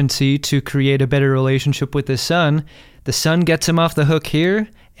agency to create a better relationship with his son. The son gets him off the hook here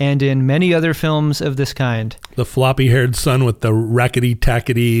and in many other films of this kind. The floppy-haired son with the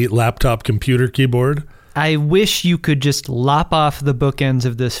rackety-tackety laptop computer keyboard. I wish you could just lop off the bookends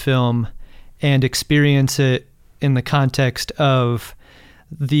of this film and experience it in the context of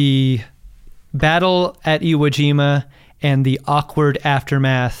the battle at Iwo Jima and the awkward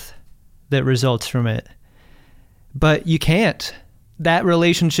aftermath that results from it. But you can't. That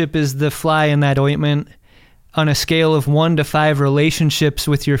relationship is the fly in that ointment. On a scale of 1 to 5 relationships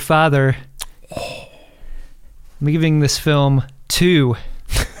with your father, I'm giving this film 2.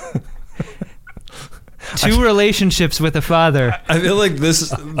 2 relationships with a father. I feel like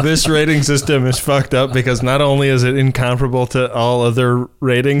this rating system is fucked up because not only is it incomparable to all other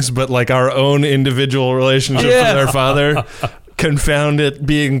ratings, but like our own individual relationships with our father confound it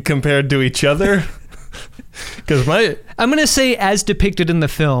being compared to each other. Because I'm gonna say as depicted in the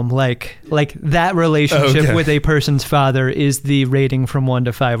film, like that relationship with a person's father is the rating from 1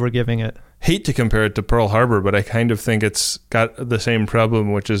 to 5 we're giving it. Hate to compare it to Pearl Harbor, but I kind of think it's got the same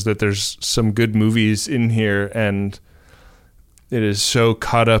problem, which is that there's some good movies in here, and it is so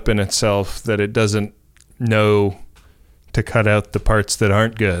caught up in itself that it doesn't know to cut out the parts that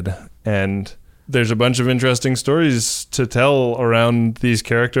aren't good. And there's a bunch of interesting stories to tell around these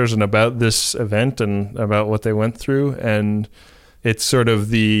characters and about this event and about what they went through. And it's sort of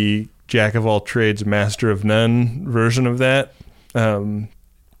the jack of all trades, master of none version of that.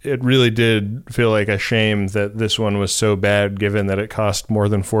 It really did feel like a shame that this one was so bad, given that it cost more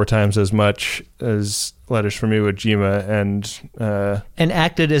than 4 times as much as Letters from Iwo Jima and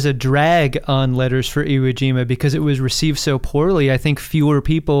acted as a drag on Letters for Iwo Jima because it was received so poorly. I think fewer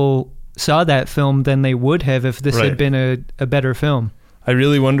people saw that film than they would have if this Right. had been a better film. I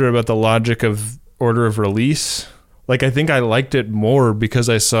really wonder about the logic of order of release. Like, I think I liked it more because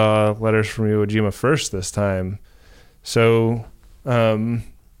I saw Letters from Iwo Jima first this time. So,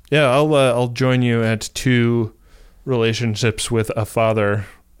 I'll join you at 2 relationships with a father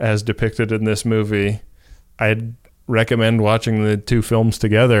as depicted in this movie. I'd recommend watching the 2 films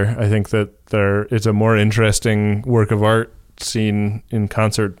together. I think that it's a more interesting work of art seen in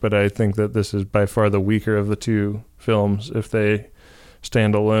concert, but I think that this is by far the weaker of the 2 films if they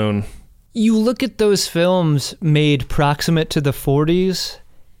stand alone. You look at those films made proximate to the 40s,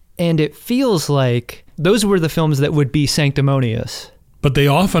 and it feels like those were the films that would be sanctimonious. But they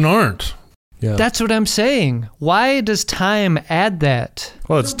often aren't. Yeah. That's what I'm saying. Why does time add that?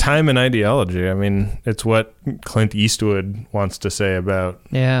 Well, it's time and ideology. I mean, it's what Clint Eastwood wants to say about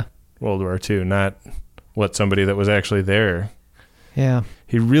World War II, not what somebody that was actually there. Yeah.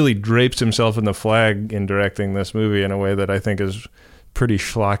 He really drapes himself in the flag in directing this movie in a way that I think is pretty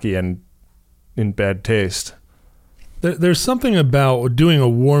schlocky and in bad taste. There's something about doing a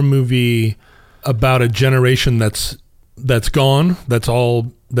war movie about a generation that's gone,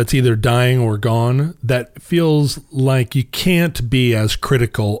 that's either dying or gone, that feels like you can't be as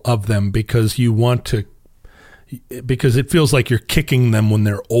critical of them because it feels like you're kicking them when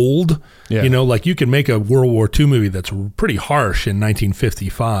they're old. Yeah. You know, like you can make a World War II movie that's pretty harsh in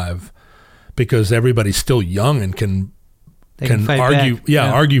 1955 because everybody's still young and can argue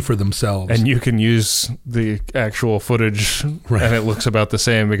argue for themselves. And you can use the actual footage Right. and it looks about the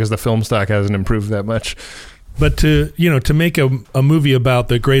same because the film stock hasn't improved that much. But to make a movie about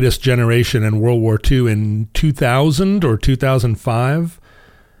the greatest generation in World War II in 2000 or 2005,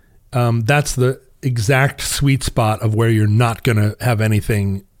 that's the exact sweet spot of where you're not going to have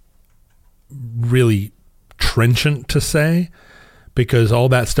anything really trenchant to say because all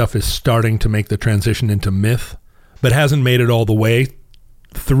that stuff is starting to make the transition into myth, but hasn't made it all the way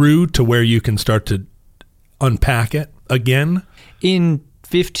through to where you can start to unpack it again. In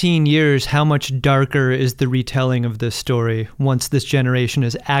 15 years, how much darker is the retelling of this story once this generation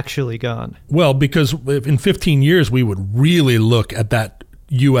is actually gone? Well, because in 15 years, we would really look at that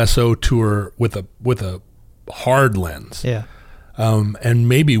USO tour with a hard lens. Yeah. And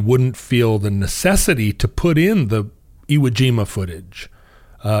maybe wouldn't feel the necessity to put in the Iwo Jima footage,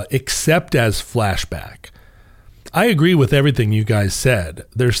 except as flashback. I agree with everything you guys said.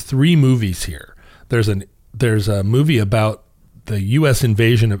 There's 3 movies here. There's a movie about the U.S.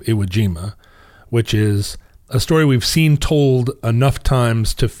 invasion of Iwo Jima, which is a story we've seen told enough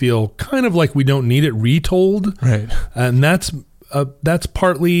times to feel kind of like we don't need it retold. Right. And that's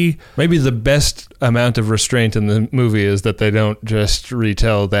partly... Maybe the best amount of restraint in the movie is that they don't just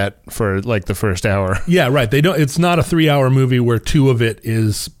retell that for like the first hour. Yeah, right. It's not a 3-hour movie where 2 of it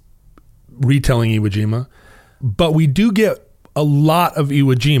is retelling Iwo Jima, but we do get a lot of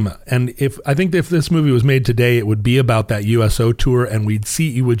Iwo Jima. And I think if this movie was made today, it would be about that USO tour, and we'd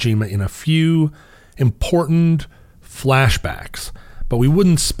see Iwo Jima in a few important flashbacks, but we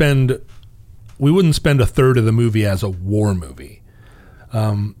wouldn't spend a third of the movie as a war movie.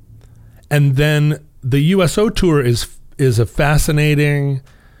 And then the USO tour is a fascinating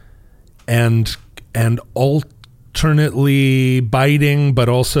and alternately biting, but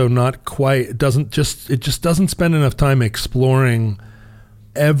also not quite. It just doesn't spend enough time exploring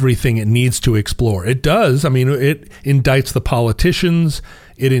everything it needs to explore. It does. I mean, it indicts the politicians.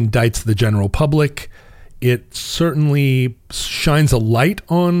 It indicts the general public. It certainly shines a light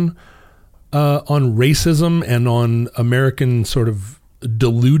on racism and on American sort of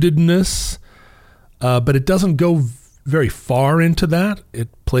deludedness, but it doesn't go very far into that. It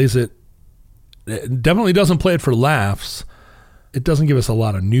definitely doesn't play it for laughs. It doesn't give us a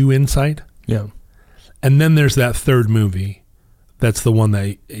lot of new insight. Yeah. And then there's that third movie. That's the one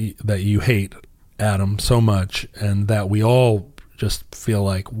that you hate, Adam, so much, and that we all just feel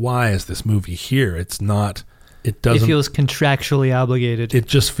like, why is this movie here? It feels contractually obligated. It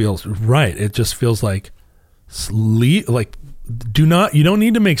just feels right. It just feels like you don't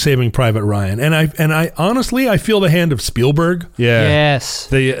need to make Saving Private Ryan. And I honestly, I feel the hand of Spielberg. Yeah. Yes.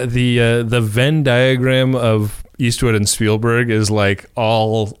 The Venn diagram of Eastwood and Spielberg is like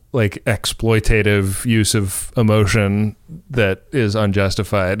all like exploitative use of emotion that is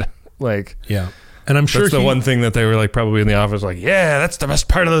unjustified. Like, yeah. And I'm sure that's the one thing that they were like probably in the office like, yeah, that's the best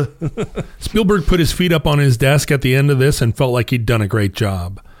part of the... Spielberg put his feet up on his desk at the end of this and felt like he'd done a great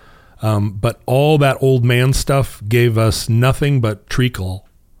job. But all that old man stuff gave us nothing but treacle.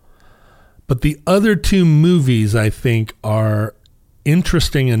 But the other 2 movies, I think, are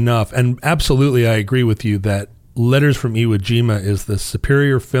interesting enough. And absolutely, I agree with you that Letters from Iwo Jima is the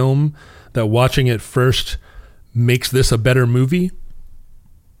superior film, that watching it first makes this a better movie.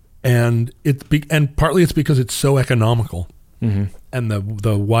 And partly it's because it's so economical. Mm-hmm. And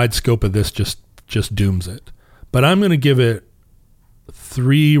the wide scope of this just dooms it. But I'm going to give it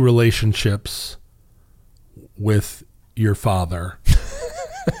 3 relationships with your father.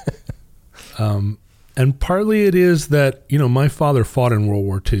 And partly it is that, my father fought in World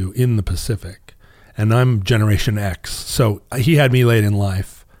War II in the Pacific, and I'm Generation X, so he had me late in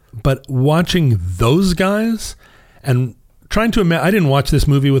life. But watching those guys and trying to imagine, I didn't watch this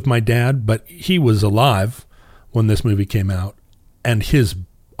movie with my dad, but he was alive when this movie came out, and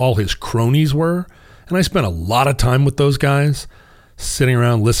all his cronies were, and I spent a lot of time with those guys, sitting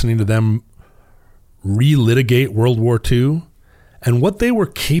around listening to them relitigate World War II. And what they were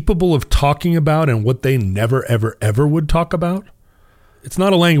capable of talking about and what they never, ever, ever would talk about. It's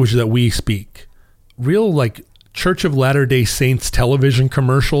not a language that we speak. Real, like, Church of Latter-day Saints television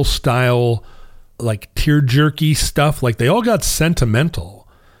commercial style, like, tear-jerky stuff. Like, they all got sentimental.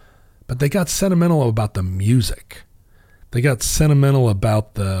 But they got sentimental about the music. They got sentimental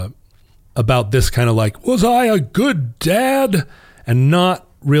about this kind of like, was I a good dad? And not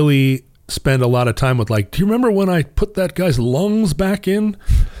really spend a lot of time with, like, do you remember when I put that guy's lungs back in?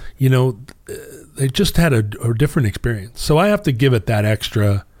 They just had a different experience. So I have to give it that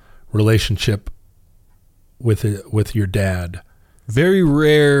extra relationship with your dad. Very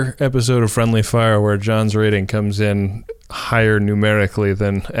rare episode of Friendly Fire where John's rating comes in higher numerically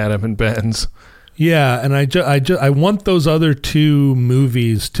than Adam and Ben's. Yeah, and I want those other 2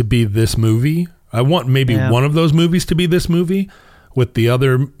 movies to be this movie. I want maybe one of those movies to be this movie, with the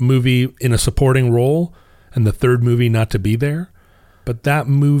other movie in a supporting role and the third movie not to be there. But that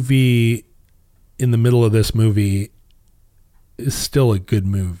movie in the middle of this movie is still a good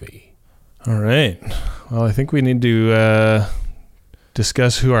movie. All right. Well, I think we need to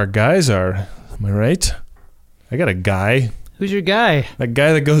discuss who our guys are. Am I right? I got a guy. Who's your guy? That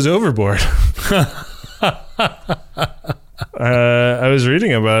guy that goes overboard. I was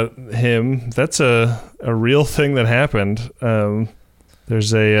reading about him. That's a real thing that happened.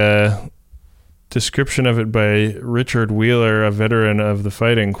 There's a description of it by Richard Wheeler, a veteran of the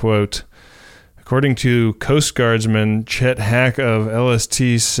fighting, quote, according to Coast Guardsman Chet Hack of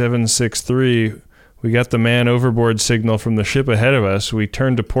LST 763, we got the man overboard signal from the ship ahead of us. We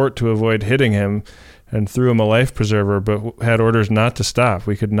turned to port to avoid hitting him and threw him a life preserver, but had orders not to stop.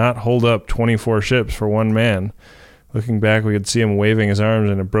 We could not hold up 24 ships for one man. Looking back, we could see him waving his arms,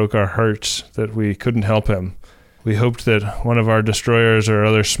 and it broke our hearts that we couldn't help him. We hoped that one of our destroyers or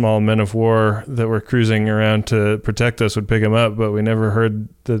other small men of war that were cruising around to protect us would pick him up, but we never heard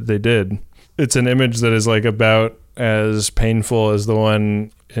that they did. It's an image that is like about as painful as the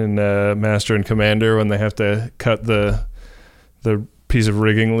one in Master and Commander when they have to cut the piece of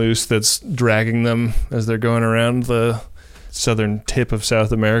rigging loose that's dragging them as they're going around the southern tip of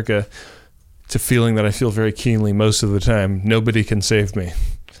South America. It's a feeling that I feel very keenly most of the time. Nobody can save me.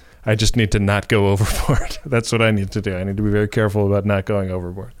 I just need to not go overboard. That's what I need to do. I need to be very careful about not going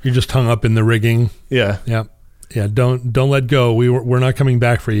overboard. You're just hung up in the rigging. Yeah. Yeah. Yeah. Don't let go. We're not coming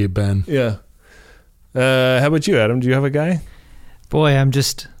back for you, Ben. Yeah. How about you, Adam? Do you have a guy? Boy, I'm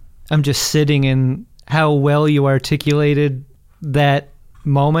just sitting in how well you articulated that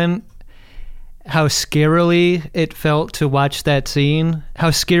moment, how scarily it felt to watch that scene, how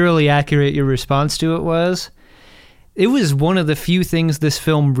scarily accurate your response to it was. It was one of the few things this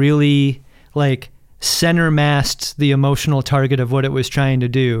film really, like, center massed the emotional target of what it was trying to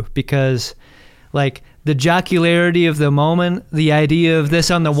do, because, like, the jocularity of the moment, the idea of this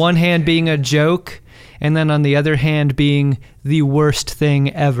on the one hand being a joke, and then on the other hand being the worst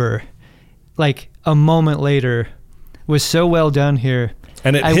thing ever, like, a moment later, was so well done here.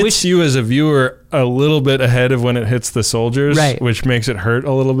 And it hits you as a viewer a little bit ahead of when it hits the soldiers, right, which makes it hurt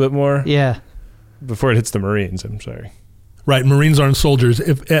a little bit more. Yeah. Before it hits the Marines, I'm sorry. Right, Marines aren't soldiers.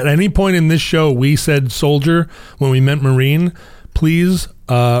 If at any point in this show we said soldier when we meant Marine, please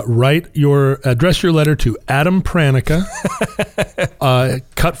address your letter to Adam Pranica,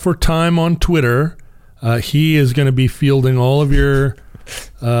 Cut for Time on Twitter. He is going to be fielding all of your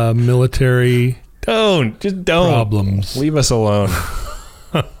military problems. Leave us alone.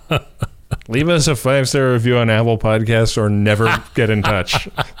 Leave us a 5-star review on Apple Podcasts or never get in touch.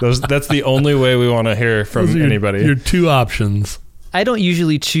 That's the only way we want to hear from anybody. Your 2 options. I don't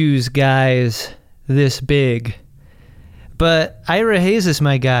usually choose guys this big, but Ira Hayes is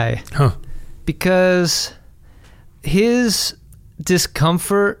my guy. Huh. Because his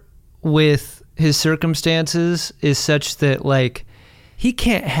discomfort with his circumstances is such that, like, he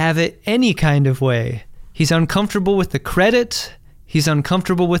can't have it any kind of way. He's uncomfortable with the credit. He's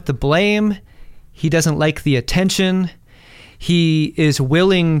uncomfortable with the blame. He doesn't like the attention. He is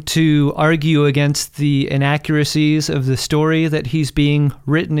willing to argue against the inaccuracies of the story that he's being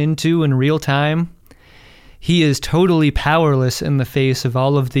written into in real time. He is totally powerless in the face of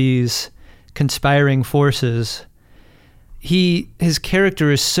all of these conspiring forces. His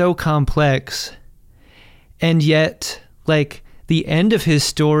character is so complex, and yet, like, the end of his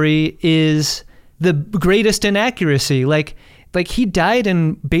story is the greatest inaccuracy. Like he died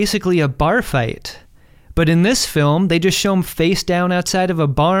in basically a bar fight. But in this film, they just show him face down outside of a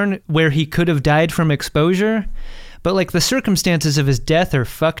barn where he could have died from exposure. But like the circumstances of his death are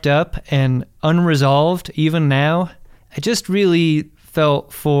fucked up and unresolved even now. I just really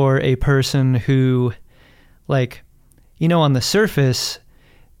felt for a person who, like, you know, on the surface,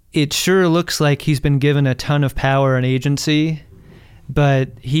 it sure looks like he's been given a ton of power and agency, but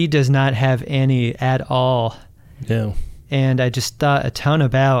he does not have any at all. Yeah. And I just thought a ton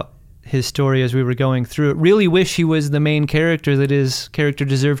about his story as we were going through it. Really wish he was the main character that his character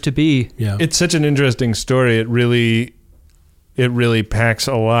deserved to be. Yeah. It's such an interesting story. It really packs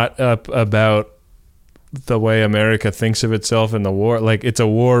a lot up about the way America thinks of itself in the war. Like, it's a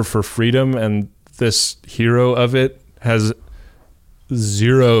war for freedom, and this hero of it has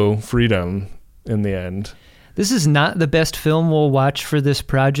zero freedom in the end. This is not the best film we'll watch for this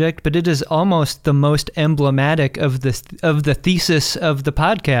project, but it is almost the most emblematic of the thesis of the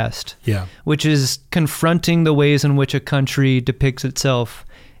podcast. Yeah. Which is confronting the ways in which a country depicts itself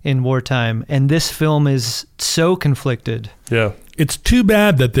in wartime. And this film is so conflicted. Yeah. It's too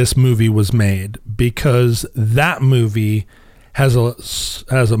bad that this movie was made, because that movie has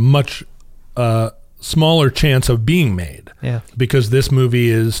a much smaller chance of being made. Yeah. Because this movie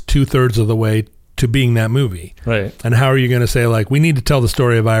is 2/3 of the way to being that movie. Right. And how are you going to say, like, we need to tell the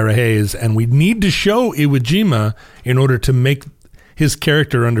story of Ira Hayes and we need to show Iwo Jima in order to make his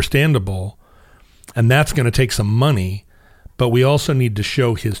character understandable, and that's going to take some money, but we also need to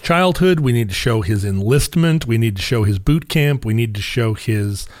show his childhood, we need to show his enlistment, we need to show his boot camp, we need to show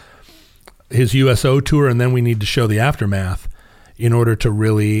his USO tour, and then we need to show the aftermath in order to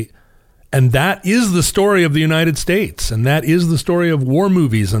really... And that is the story of the United States, and that is the story of war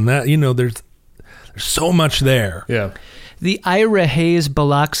movies, and that, you know, there's so much there. Yeah. The Ira Hayes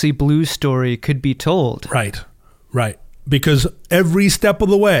Biloxi Blues story could be told. Right. Because every step of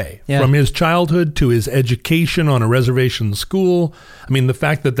the way, from his childhood to his education on a reservation school, I mean, the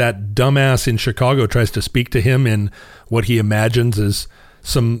fact that dumbass in Chicago tries to speak to him in what he imagines is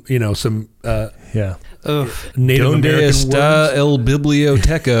some Native Donde American está words. el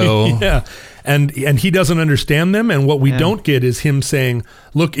biblioteco? Yeah. And he doesn't understand them. And what we don't get is him saying,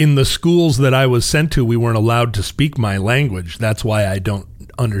 look, in the schools that I was sent to, we weren't allowed to speak my language. That's why I don't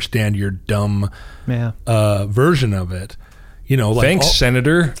understand your dumb version of it. You know, like, thanks,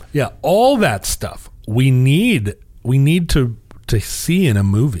 Senator. Yeah, all that stuff we need to see in a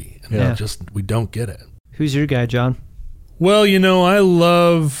movie. And we don't get it. Who's your guy, John? Well, you know, I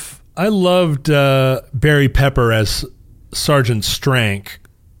loved Barry Pepper as Sergeant Strank.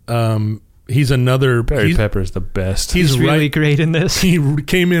 He's another... Barry Pepper's the best. He's really great in this. He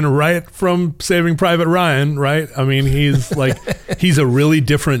came in right from Saving Private Ryan, right? I mean, he's like... he's a really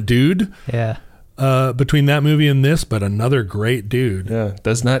different dude. Yeah. Between that movie and this, but another great dude. Yeah.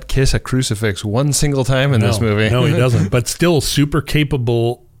 Does not kiss a crucifix one single time in this movie. No, he doesn't. But still super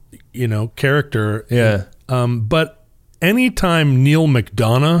capable, you know, character. Yeah. But anytime Neil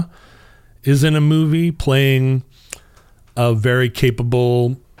McDonough is in a movie playing a very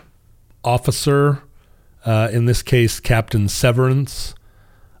capable officer, in this case Captain Severance,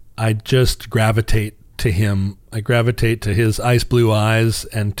 I just gravitate to him. I gravitate to his ice blue eyes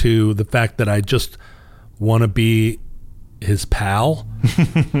and to the fact that I just want to be his pal.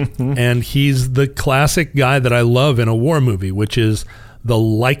 And he's the classic guy that I love in a war movie, which is the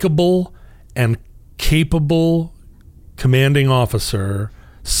likable and capable commanding officer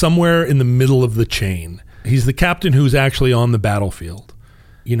somewhere in the middle of the chain. He's the captain who's actually on the battlefield.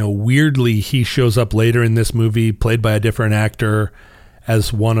 You know, weirdly, he shows up later in this movie, played by a different actor,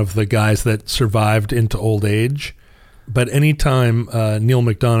 as one of the guys that survived into old age. But anytime Neil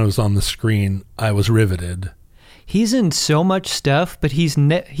McDonough's on the screen, I was riveted. He's in so much stuff, but he's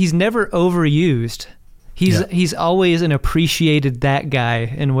never overused. He's always an appreciated that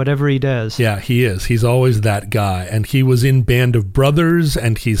guy in whatever he does. Yeah, he is. He's always that guy. And he was in Band of Brothers,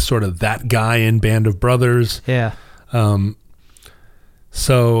 and he's sort of that guy in Band of Brothers. Yeah.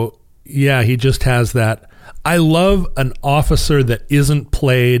 So, yeah, he just has that. I love an officer that isn't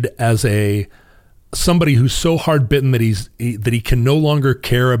played as somebody who's so hard bitten that he can no longer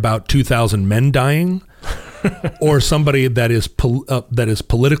care about 2,000 men dying. or somebody that is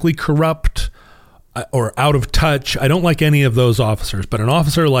politically corrupt or out of touch. I don't like any of those officers, but an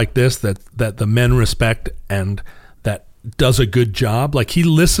officer like this that the men respect and that does a good job. Like he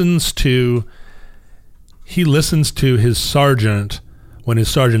listens to his sergeant when his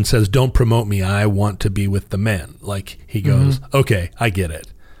sergeant says, "Don't promote me. I want to be with the men." Like he goes, "Okay, I get it.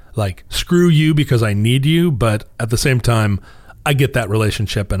 Like screw you because I need you, but at the same time, I get that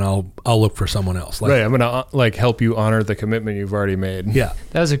relationship and I'll look for someone else." Like, right. I'm gonna help you honor the commitment you've already made. Yeah,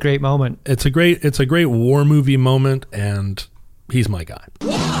 that was a great moment. It's a great war movie moment, and he's my guy.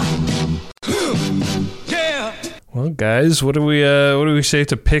 Well, guys, what do we say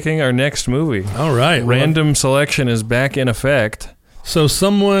to picking our next movie? All right, random selection is back in effect. So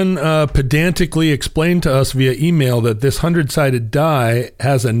someone pedantically explained to us via email that this 100-sided die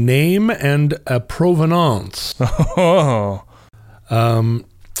has a name and a provenance. Oh.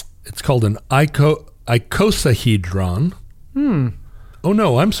 It's called an icosahedron. Oh,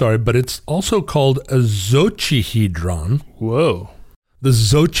 no, I'm sorry, but it's also called a zochihedron. Whoa. The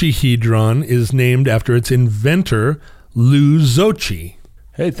zochihedron is named after its inventor, Lou Zochi.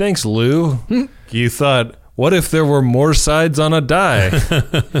 Hey, thanks, Lou. You thought, what if there were more sides on a die?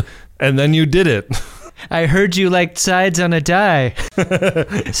 And then you did it. I heard you liked sides on a die.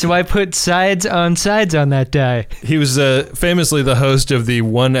 So I put sides on that die. He was famously the host of the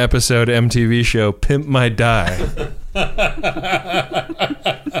one-episode MTV show, Pimp My Die.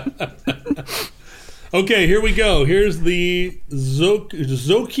 Okay, here we go. Here's the Zoki.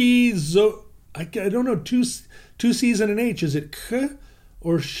 I don't know, two C's and an H. Is it K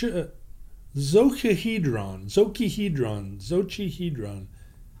or Sh? Zochihedron.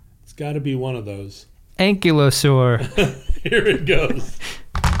 It's got to be one of those. Ankylosaur. Here it goes.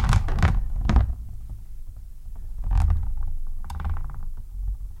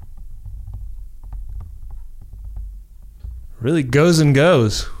 Really goes and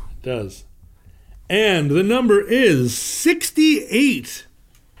goes. It does. And the number is 68.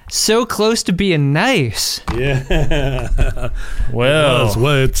 So close to being nice. Yeah. Well,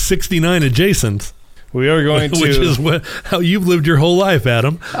 it's 69 adjacent. We are going to... Which is how you've lived your whole life,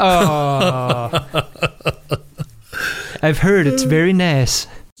 Adam. Oh. I've heard it's very nice.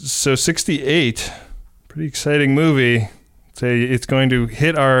 So 68, pretty exciting movie. It's going to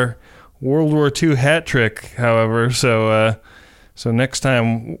hit our World War II hat trick, however. So next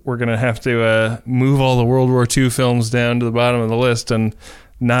time we're going to have to move all the World War II films down to the bottom of the list and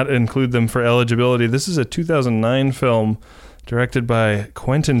not include them for eligibility. This is a 2009 film directed by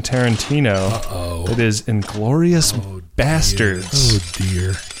Quentin Tarantino. Uh-oh. It is Inglourious Bastards. Oh,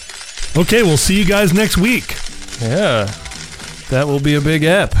 dear. Okay, we'll see you guys next week. Yeah, that will be a big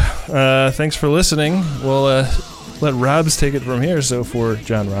ep. Thanks for listening. We'll let Robs take it from here. So for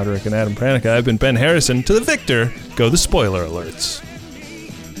John Roderick and Adam Pranica, I've been Ben Harrison. To the victor, go the spoiler alerts.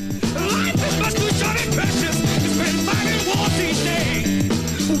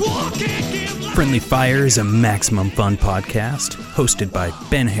 Friendly Fire is a Maximum Fun podcast hosted by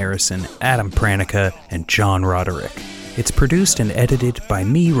Ben Harrison, Adam Pranica, and John Roderick. It's produced and edited by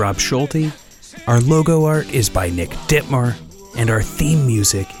me, Rob Schulte. Our logo art is by Nick Dittmar, and our theme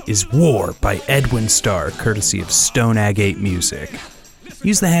music is War by Edwin Starr, courtesy of Stone Agate Music.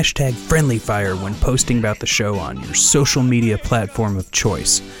 Use the hashtag FriendlyFire when posting about the show on your social media platform of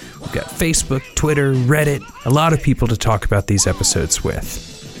choice. We've got Facebook, Twitter, Reddit, a lot of people to talk about these episodes with.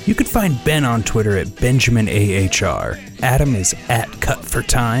 You can find Ben on Twitter at BenjaminAHR. Adam is at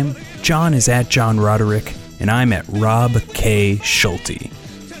CutForTime. John is at John Roderick. And I'm at Rob K. Schulte.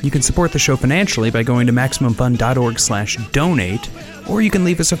 You can support the show financially by going to MaximumFun.org/donate, or you can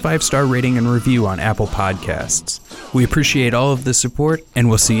leave us a 5-star rating and review on Apple Podcasts. We appreciate all of the support, and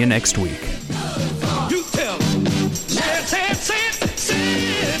we'll see you next week.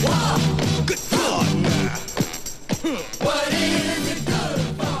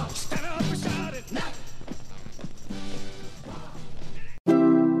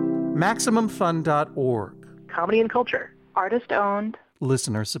 MaximumFun.org. Comedy and culture. Artist owned.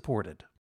 Listener supported.